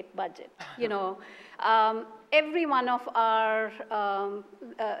is the state budget. You know, every one of our, our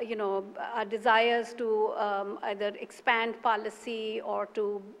desires to either expand policy or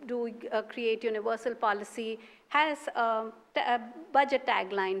to create universal policy has a budget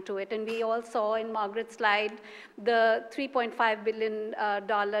tagline to it. And we all saw in Margaret's slide the $3.5 billion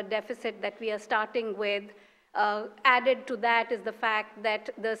deficit that we are starting with. Added to that is the fact that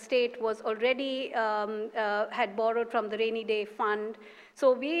the state was already had borrowed from the rainy day fund.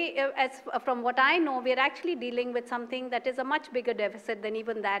 So we, from what I know, we're actually dealing with something that is a much bigger deficit than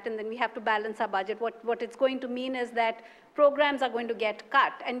even that, and then we have to balance our budget. What it's going to mean is that programs are going to get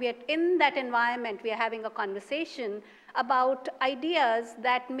cut, and we are in that environment, we are having a conversation about ideas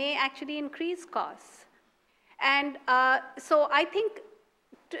that may actually increase costs. And so I think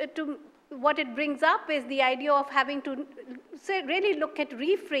what it brings up is the idea of having to really look at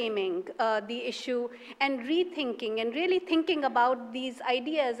reframing the issue and rethinking and really thinking about these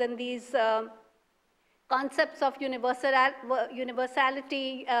ideas and these concepts of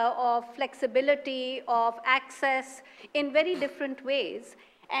universality, of flexibility, of access in very different ways.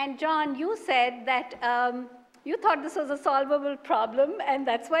 And John, you said that you thought this was a solvable problem, and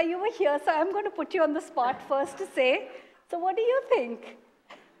that's why you were here. So I'm going to put you on the spot first to say, so what do you think?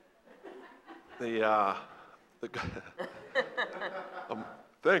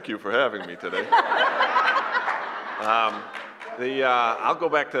 Thank you for having me today. I'll go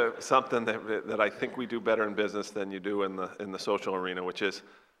back to something that I think we do better in business than you do in the social arena, which is,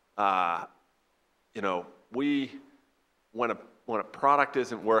 when a product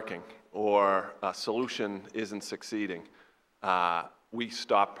isn't working or a solution isn't succeeding, we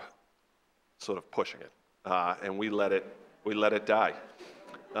stop sort of pushing it, and we let it die.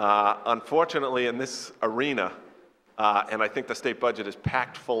 Unfortunately, in this arena, and I think the state budget is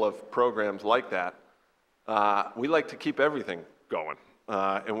packed full of programs like that, we like to keep everything going.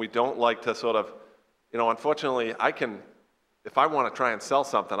 And we don't like to sort of, unfortunately, if I want to try and sell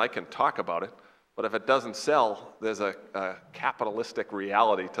something, I can talk about it, but if it doesn't sell, there's a capitalistic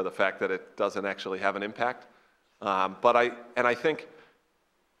reality to the fact that it doesn't actually have an impact. I think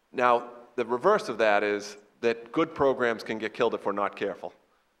now the reverse of that is that good programs can get killed if we're not careful.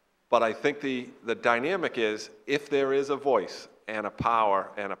 But I think the dynamic is, if there is a voice and a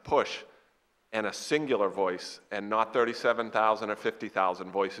power and a push and a singular voice and not 37,000 or 50,000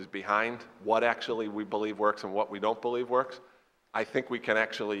 voices behind what actually we believe works and what we don't believe works, I think we can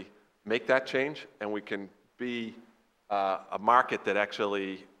actually make that change, and we can be a market that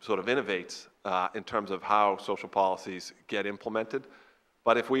actually sort of innovates in terms of how social policies get implemented.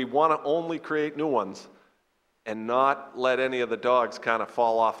 But if we want to only create new ones and not let any of the dogs kind of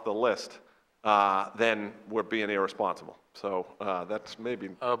fall off the list, then we're being irresponsible. So that's maybe.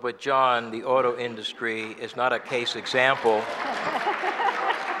 But John, the auto industry is not a case example.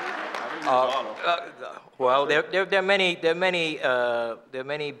 Well, there are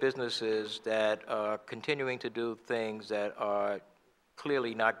many businesses that are continuing to do things that are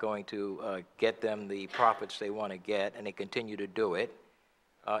clearly not going to get them the profits they want to get, and they continue to do it.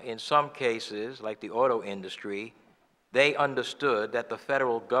 In some cases, like the auto industry, they understood that the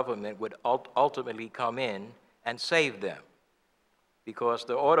federal government would ultimately come in and save them, because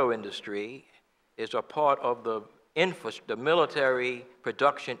the auto industry is a part of the military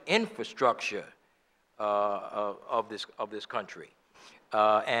production infrastructure of this country,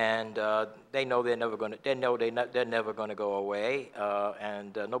 and they know they're never going to go away,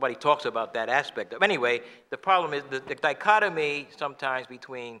 and nobody talks about that aspect. Anyway, the problem is the dichotomy sometimes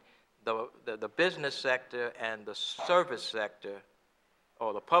between the business sector and the service sector,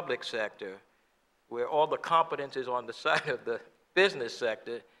 or the public sector, where all the competence is on the side of the business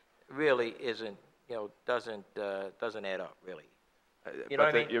sector, really isn't, doesn't add up, really. You know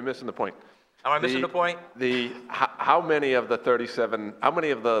what I mean? You're missing the point. Am I missing the point? How many of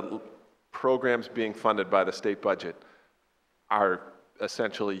the programs being funded by the state budget are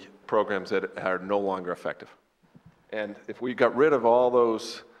essentially programs that are no longer effective? And if we got rid of all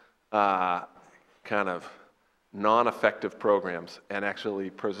those kind of non-effective programs and actually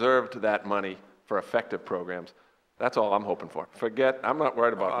preserved that money for effective programs, that's all I'm hoping for. I'm not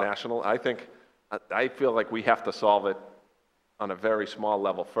worried about national. I feel like we have to solve it on a very small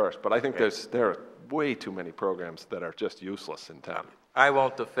level first, but I think there are way too many programs that are just useless in town. I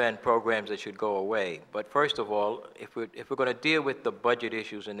won't defend programs that should go away, but first of all, if we're going to deal with the budget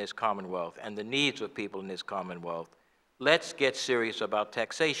issues in this Commonwealth and the needs of people in this Commonwealth, let's get serious about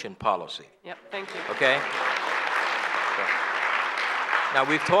taxation policy. Yep, thank you. Okay? Now,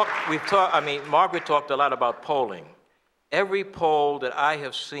 Margaret talked a lot about polling, every poll that I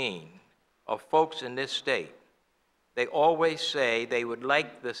have seen of folks in this state, they always say they would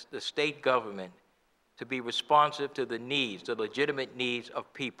like the state government to be responsive to the needs, the legitimate needs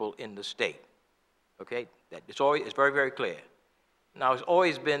of people in the state. Okay? It's very, very clear. Now, there's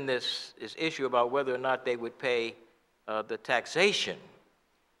always been this issue about whether or not they would pay the taxation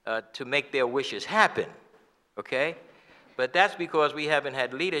to make their wishes happen. Okay? But that's because we haven't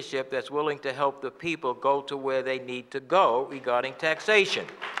had leadership that's willing to help the people go to where they need to go regarding taxation.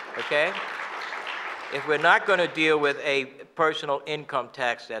 Okay? If we're not going to deal with a personal income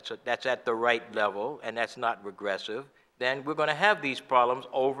tax that's at the right level and that's not regressive, then we're going to have these problems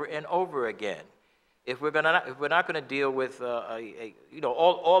over and over again. If we're not going to deal with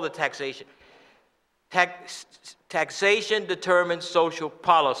all the taxation, taxation determines social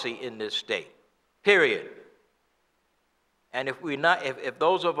policy in this state. Period. And if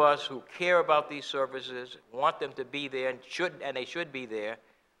those of us who care about these services want them to be there and they should be there,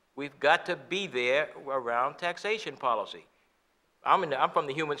 we've got to be there around taxation policy. I'm from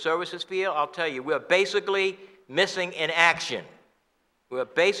the human services field. I'll tell you, we're basically missing in action. We're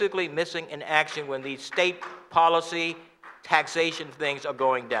basically missing in action when these state policy taxation things are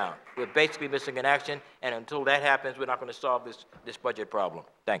going down. We're basically missing in action, and until that happens, we're not going to solve this budget problem.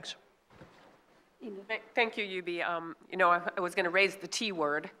 Thanks. Thank you, UB. I was going to raise the T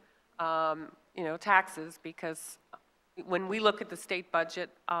word, taxes, because when we look at the state budget,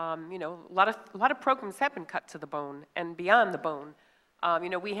 a lot of programs have been cut to the bone and beyond the bone.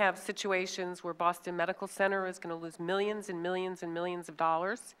 We have situations where Boston Medical Center is going to lose millions and millions and millions of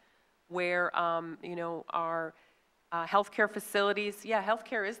dollars, where our healthcare facilities,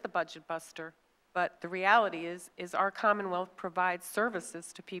 healthcare is the budget buster, but the reality is our Commonwealth provides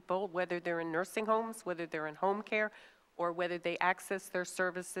services to people, whether they're in nursing homes, whether they're in home care, or whether they access their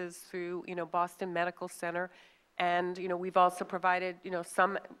services through Boston Medical Center. And we've also provided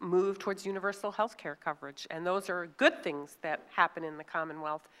some move towards universal health care coverage, and those are good things that happen in the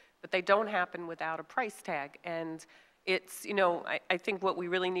Commonwealth, but they don't happen without a price tag. And it's I think what we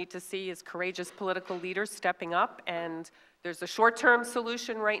really need to see is courageous political leaders stepping up, and there's a short-term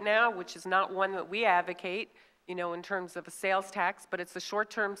solution right now, which is not one that we advocate in terms of a sales tax, but it's a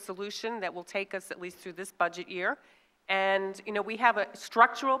short-term solution that will take us at least through this budget year. And we have a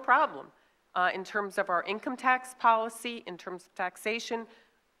structural problem in terms of our income tax policy, in terms of taxation.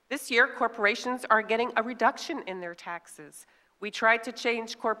 This year, corporations are getting a reduction in their taxes. We tried to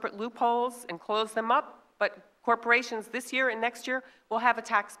change corporate loopholes and close them up, but corporations this year and next year will have a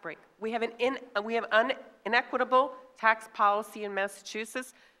tax break. We have an inequitable tax policy in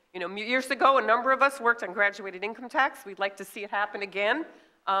Massachusetts. Years ago, a number of us worked on graduated income tax. We'd like to see it happen again.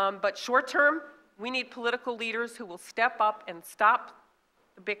 But short term, we need political leaders who will step up and stop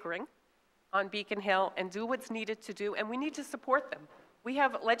the bickering on Beacon Hill and do what's needed to do, and we need to support them. We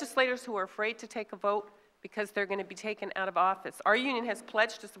have legislators who are afraid to take a vote because they're going to be taken out of office. Our union has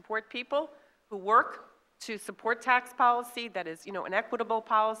pledged to support people who work to support tax policy that is, an equitable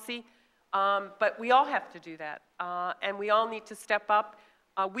policy, but we all have to do that, and we all need to step up.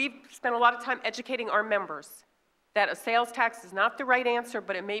 We've spent a lot of time educating our members that a sales tax is not the right answer,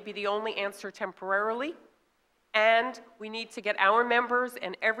 but it may be the only answer temporarily. And we need to get our members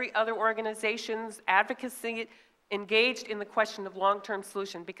and every other organization's advocacy engaged in the question of long-term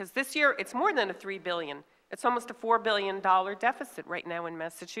solution, because this year it's more than a $3 billion. It's almost a $4 billion deficit right now in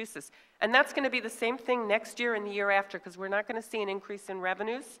Massachusetts. And that's going to be the same thing next year and the year after, because we're not going to see an increase in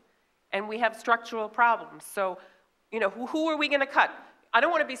revenues, and we have structural problems. So, who are we going to cut? I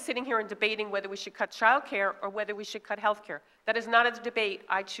don't want to be sitting here and debating whether we should cut child care or whether we should cut health care. That is not a debate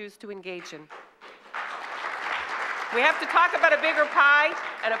I choose to engage in. We have to talk about a bigger pie,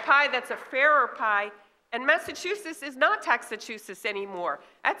 and a pie that's a fairer pie. And Massachusetts is not Taxachusetts anymore.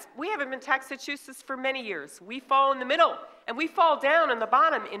 We haven't been Taxachusetts for many years. We fall in the middle, and we fall down on the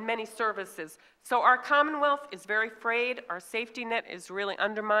bottom in many services. So our Commonwealth is very frayed. Our safety net is really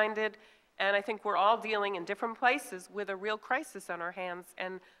undermined. And I think we're all dealing in different places with a real crisis on our hands.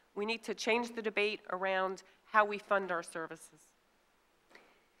 And we need to change the debate around how we fund our services.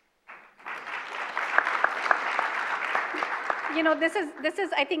 This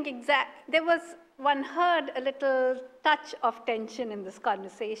is, I think, one heard a little touch of tension in this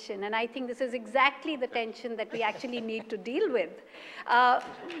conversation, and I think this is exactly the tension that we actually need to deal with.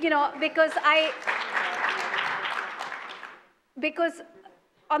 Because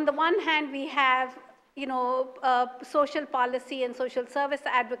on the one hand, we have, social policy and social service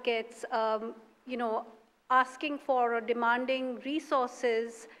advocates, asking for or demanding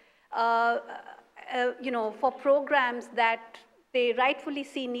resources, for programs that they rightfully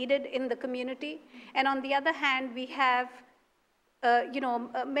see needed in the community. And on the other hand, we have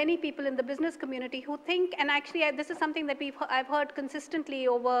many people in the business community who think, and actually this is something that I've heard consistently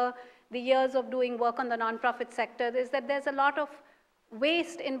over the years of doing work on the nonprofit sector, is that there's a lot of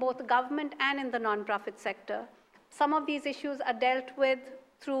waste in both government and in the nonprofit sector. Some of these issues are dealt with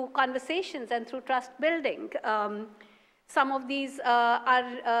through conversations and through trust building. Some of these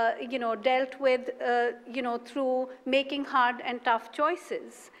are dealt with through making hard and tough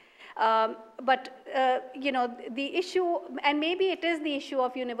choices. The issue, and maybe it is the issue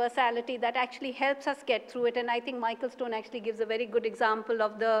of universality that actually helps us get through it, and I think Michael Stone actually gives a very good example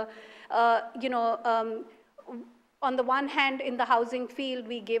of the, on the one hand, in the housing field,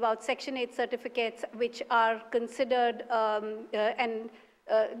 we gave out Section 8 certificates, which are considered like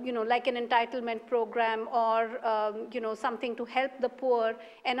an entitlement program or, something to help the poor.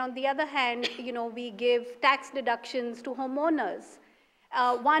 And on the other hand, we give tax deductions to homeowners.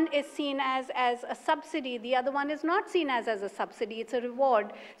 One is seen as a subsidy, the other one is not seen as a subsidy, it's a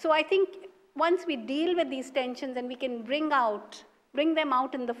reward. So I think once we deal with these tensions and we can bring them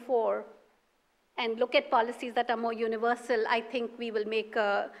out in the fore and look at policies that are more universal, I think we will make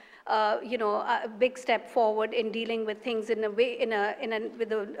a big step forward in dealing with things in a way,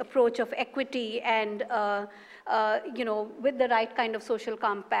 with an approach of equity and with the right kind of social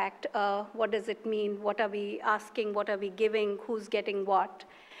compact. What does it mean? What are we asking? What are we giving? Who's getting what?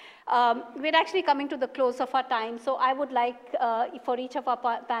 We're actually coming to the close of our time, so I would like for each of our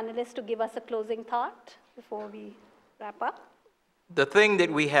panelists to give us a closing thought before we wrap up. The thing that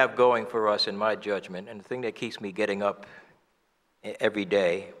we have going for us, in my judgment, and the thing that keeps me getting up every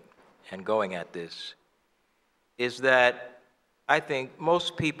day and going at this, is that I think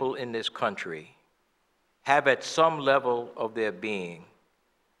most people in this country have at some level of their being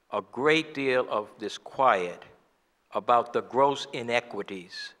a great deal of disquiet about the gross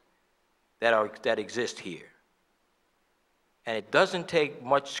inequities that exist here. And it doesn't take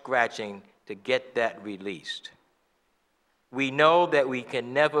much scratching to get that released. We know that we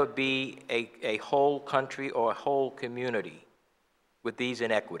can never be a whole country or a whole community with these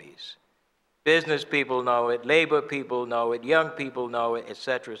inequities. Business people know it, labor people know it, young people know it, et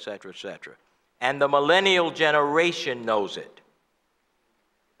cetera, et cetera, et cetera. And the millennial generation knows it.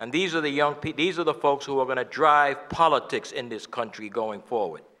 And these are the young people, these are the folks who are going to drive politics in this country going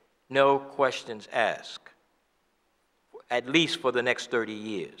forward. No questions asked, at least for the next 30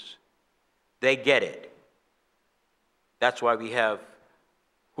 years. They get it. That's why we have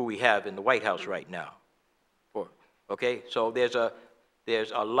who we have in the White House right now. Okay, so there's a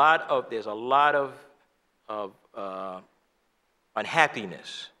lot of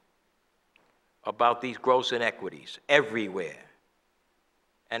unhappiness about these gross inequities everywhere.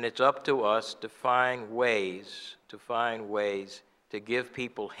 And it's up to us to find ways to give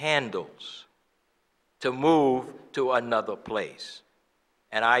people handles to move to another place.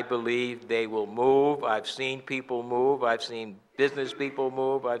 And I believe they will move. I've seen people move. I've seen business people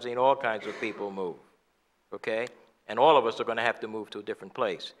move. I've seen all kinds of people move, okay? And all of us are going to have to move to a different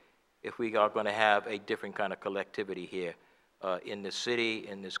place if we are going to have a different kind of collectivity here in this city,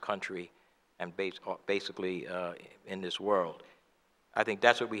 in this country, and basically in this world. I think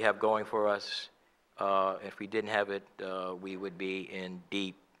that's what we have going for us. If we didn't have it, we would be in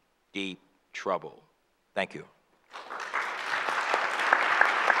deep, deep trouble. Thank you.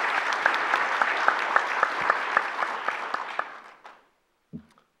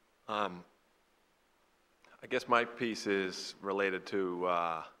 I guess my piece is related to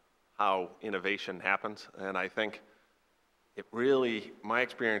how innovation happens, and I think it really, my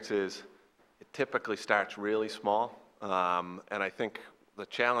experience is it typically starts really small, and I think the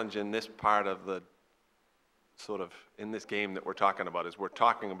challenge in this part of the in this game that we're talking about is we're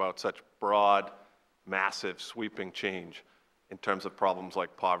talking about such broad, massive, sweeping change in terms of problems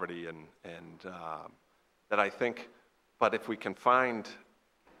like poverty and that I think, but if we can find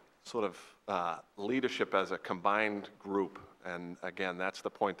leadership as a combined group, and again, that's the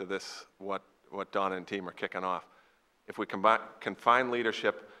point of this, what Donna and team are kicking off. If we can find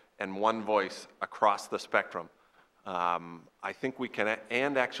leadership and one voice across the spectrum, I think we can,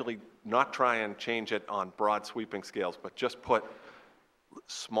 and actually not try and change it on broad sweeping scales, but just put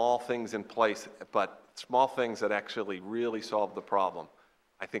small things in place, but small things that actually really solve the problem.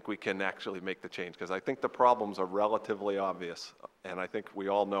 I think we can actually make the change, because I think the problems are relatively obvious, and I think we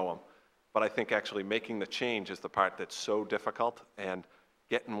all know them. But I think actually making the change is the part that's so difficult, and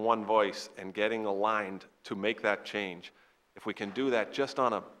getting one voice and getting aligned to make that change. If we can do that just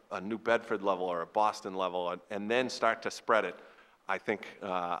on a New Bedford level or a Boston level, and then start to spread it, I think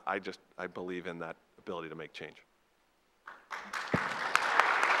I believe in that ability to make change.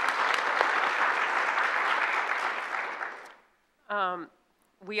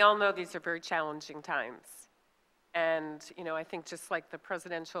 We all know these are very challenging times. And, you know, I think just like the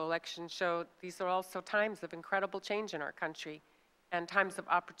presidential election showed, these are also times of incredible change in our country and times of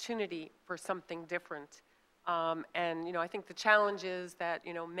opportunity for something different. And, you know, I think the challenge is that,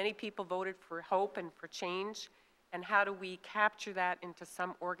 you know, many people voted for hope and for change. And how do we capture that into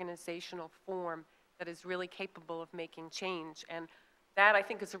some organizational form that is really capable of making change? And that, I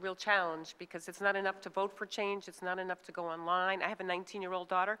think, is a real challenge because it's not enough to vote for change. It's not enough to go online. I have a 19-year-old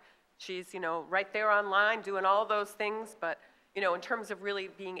daughter. She's, you know, right there online doing all those things. But, you know, in terms of really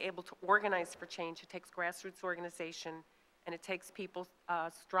being able to organize for change, it takes grassroots organization, and it takes people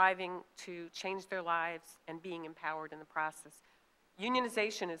striving to change their lives and being empowered in the process.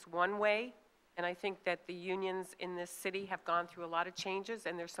 Unionization is one way, and I think that the unions in this city have gone through a lot of changes,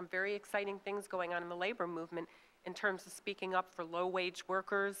 and there's some very exciting things going on in the labor movement in terms of speaking up for low-wage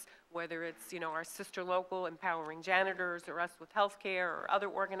workers, whether it's, you know, our sister local empowering janitors or us with healthcare or other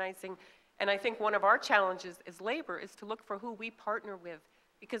organizing. And I think one of our challenges as labor is to look for who we partner with,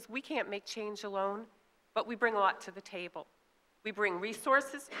 because we can't make change alone, but we bring a lot to the table. We bring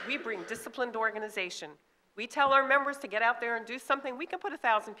resources, we bring disciplined organization. We tell our members to get out there and do something. We can put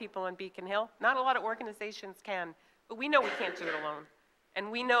 1,000 people on Beacon Hill. Not a lot of organizations can, but we know we can't do it alone. And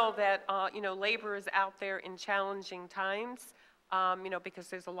we know that, you know, labor is out there in challenging times, you know, because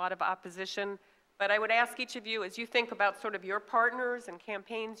there's a lot of opposition. But I would ask each of you, as you think about sort of your partners and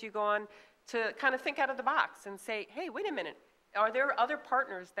campaigns you go on, to kind of think out of the box and say, hey, wait a minute, are there other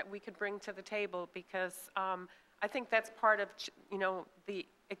partners that we could bring to the table? Because I think that's part of, you know, the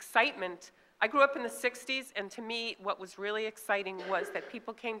excitement. I grew up in the 60s, and to me, what was really exciting was that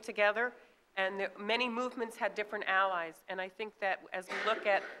people came together, and many movements had different allies. And I think that as we look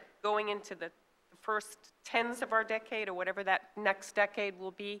at going into the first tens of our decade, or whatever that next decade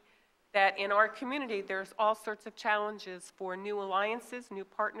will be, that in our community, there's all sorts of challenges for new alliances, new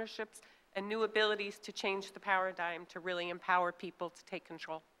partnerships, and new abilities to change the paradigm to really empower people to take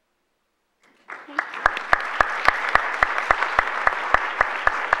control. Thank you.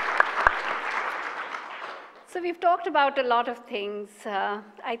 So we've talked about a lot of things.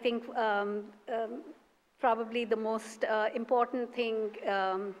 I think probably the most important thing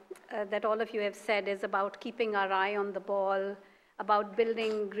that all of you have said is about keeping our eye on the ball, about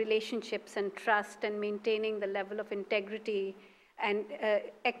building relationships and trust and maintaining the level of integrity and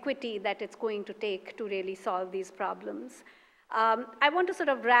equity that it's going to take to really solve these problems. I want to sort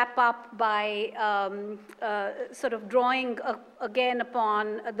of wrap up by sort of drawing again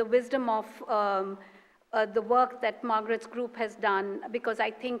upon the wisdom of the work that Margaret's group has done, because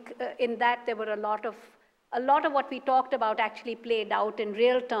I think in that there were a lot of what we talked about actually played out in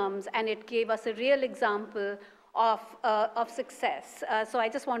real terms, and it gave us a real example of success. So I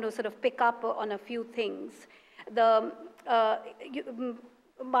just want to sort of pick up on a few things.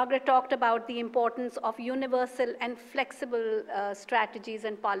 Margaret talked about the importance of universal and flexible strategies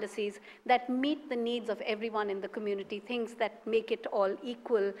and policies that meet the needs of everyone in the community, things that make it all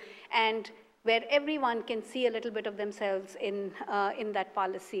equal, and where everyone can see a little bit of themselves in that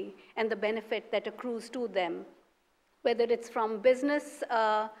policy and the benefit that accrues to them, whether it's from business,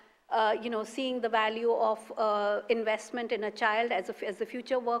 you know, seeing the value of investment in a child as the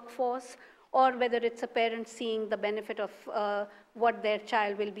future workforce, or whether it's a parent seeing the benefit of what their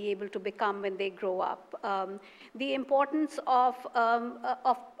child will be able to become when they grow up. The importance of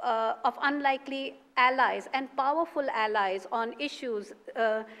unlikely allies and powerful allies on issues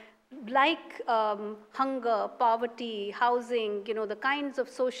like hunger, poverty, housing, you know, the kinds of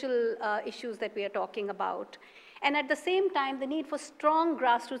social issues that we are talking about. And at the same time, the need for strong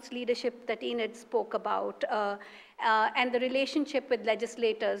grassroots leadership that Enid spoke about, and the relationship with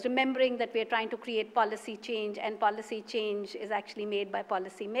legislators, remembering that we are trying to create policy change, and policy change is actually made by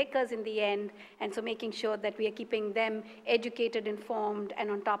policymakers in the end, and so making sure that we are keeping them educated, informed,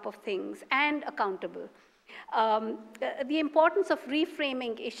 and on top of things, and accountable. The importance of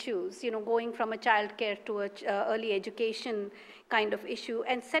reframing issues, you know, going from a child care to a early education kind of issue,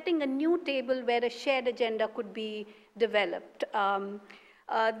 and setting a new table where a shared agenda could be developed.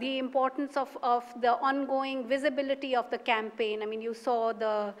 The importance of the ongoing visibility of the campaign. I mean, you saw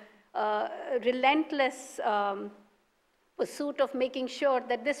the relentless pursuit of making sure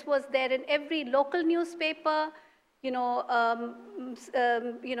that this was there in every local newspaper, you know,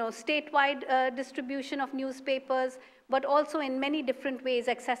 statewide distribution of newspapers, but also in many different ways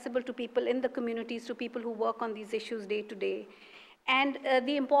accessible to people in the communities, to people who work on these issues day to day. and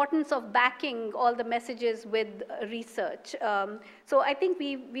the importance of backing all the messages with research. So I think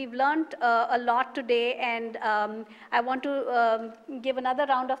we've learned a lot today, and I want to give another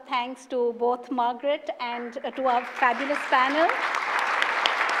round of thanks to both Margaret and to our fabulous panel.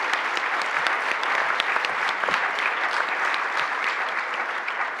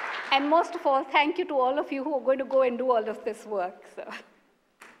 And most of all, thank you to all of you who are going to go and do all of this work. So.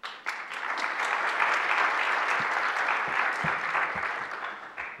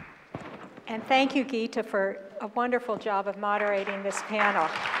 And thank you, Geeta, for a wonderful job of moderating this panel.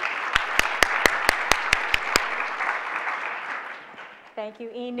 Thank you,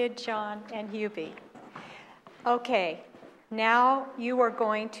 Enid, John, and Hubie. Okay, now you are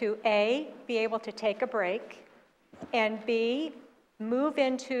going to A, be able to take a break, and B, move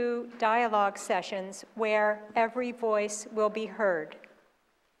into dialogue sessions where every voice will be heard.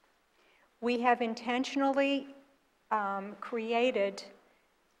 We have intentionally created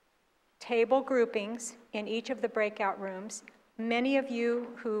table groupings in each of the breakout rooms. Many of you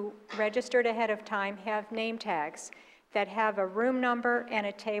who registered ahead of time have name tags that have a room number and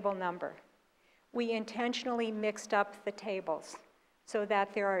a table number. We intentionally mixed up the tables so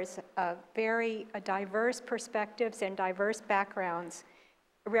that there is very diverse perspectives and diverse backgrounds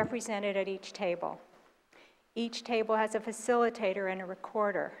represented at each table. Each table has a facilitator and a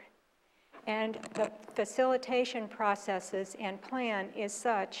recorder. And the facilitation processes and plan is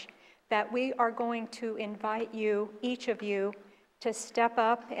such that we are going to invite you, each of you, to step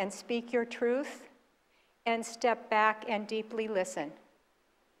up and speak your truth and step back and deeply listen.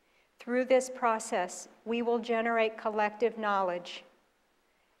 Through this process, we will generate collective knowledge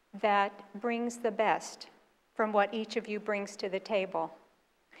that brings the best from what each of you brings to the table.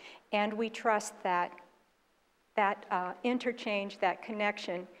 And we trust that interchange, that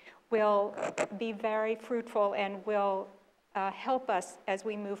connection, will be very fruitful and will help us as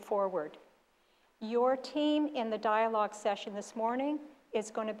we move forward. Your team in the dialogue session this morning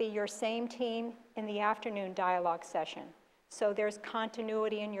is going to be your same team in the afternoon dialogue session. So there's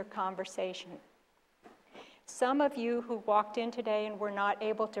continuity in your conversation. Some of you who walked in today and were not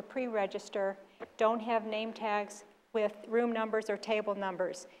able to pre-register don't have name tags with room numbers or table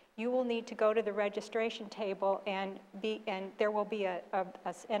numbers. You will need to go to the registration table and there will be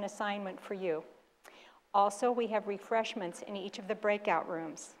an assignment for you. Also, we have refreshments in each of the breakout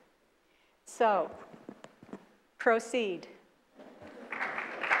rooms. So, proceed.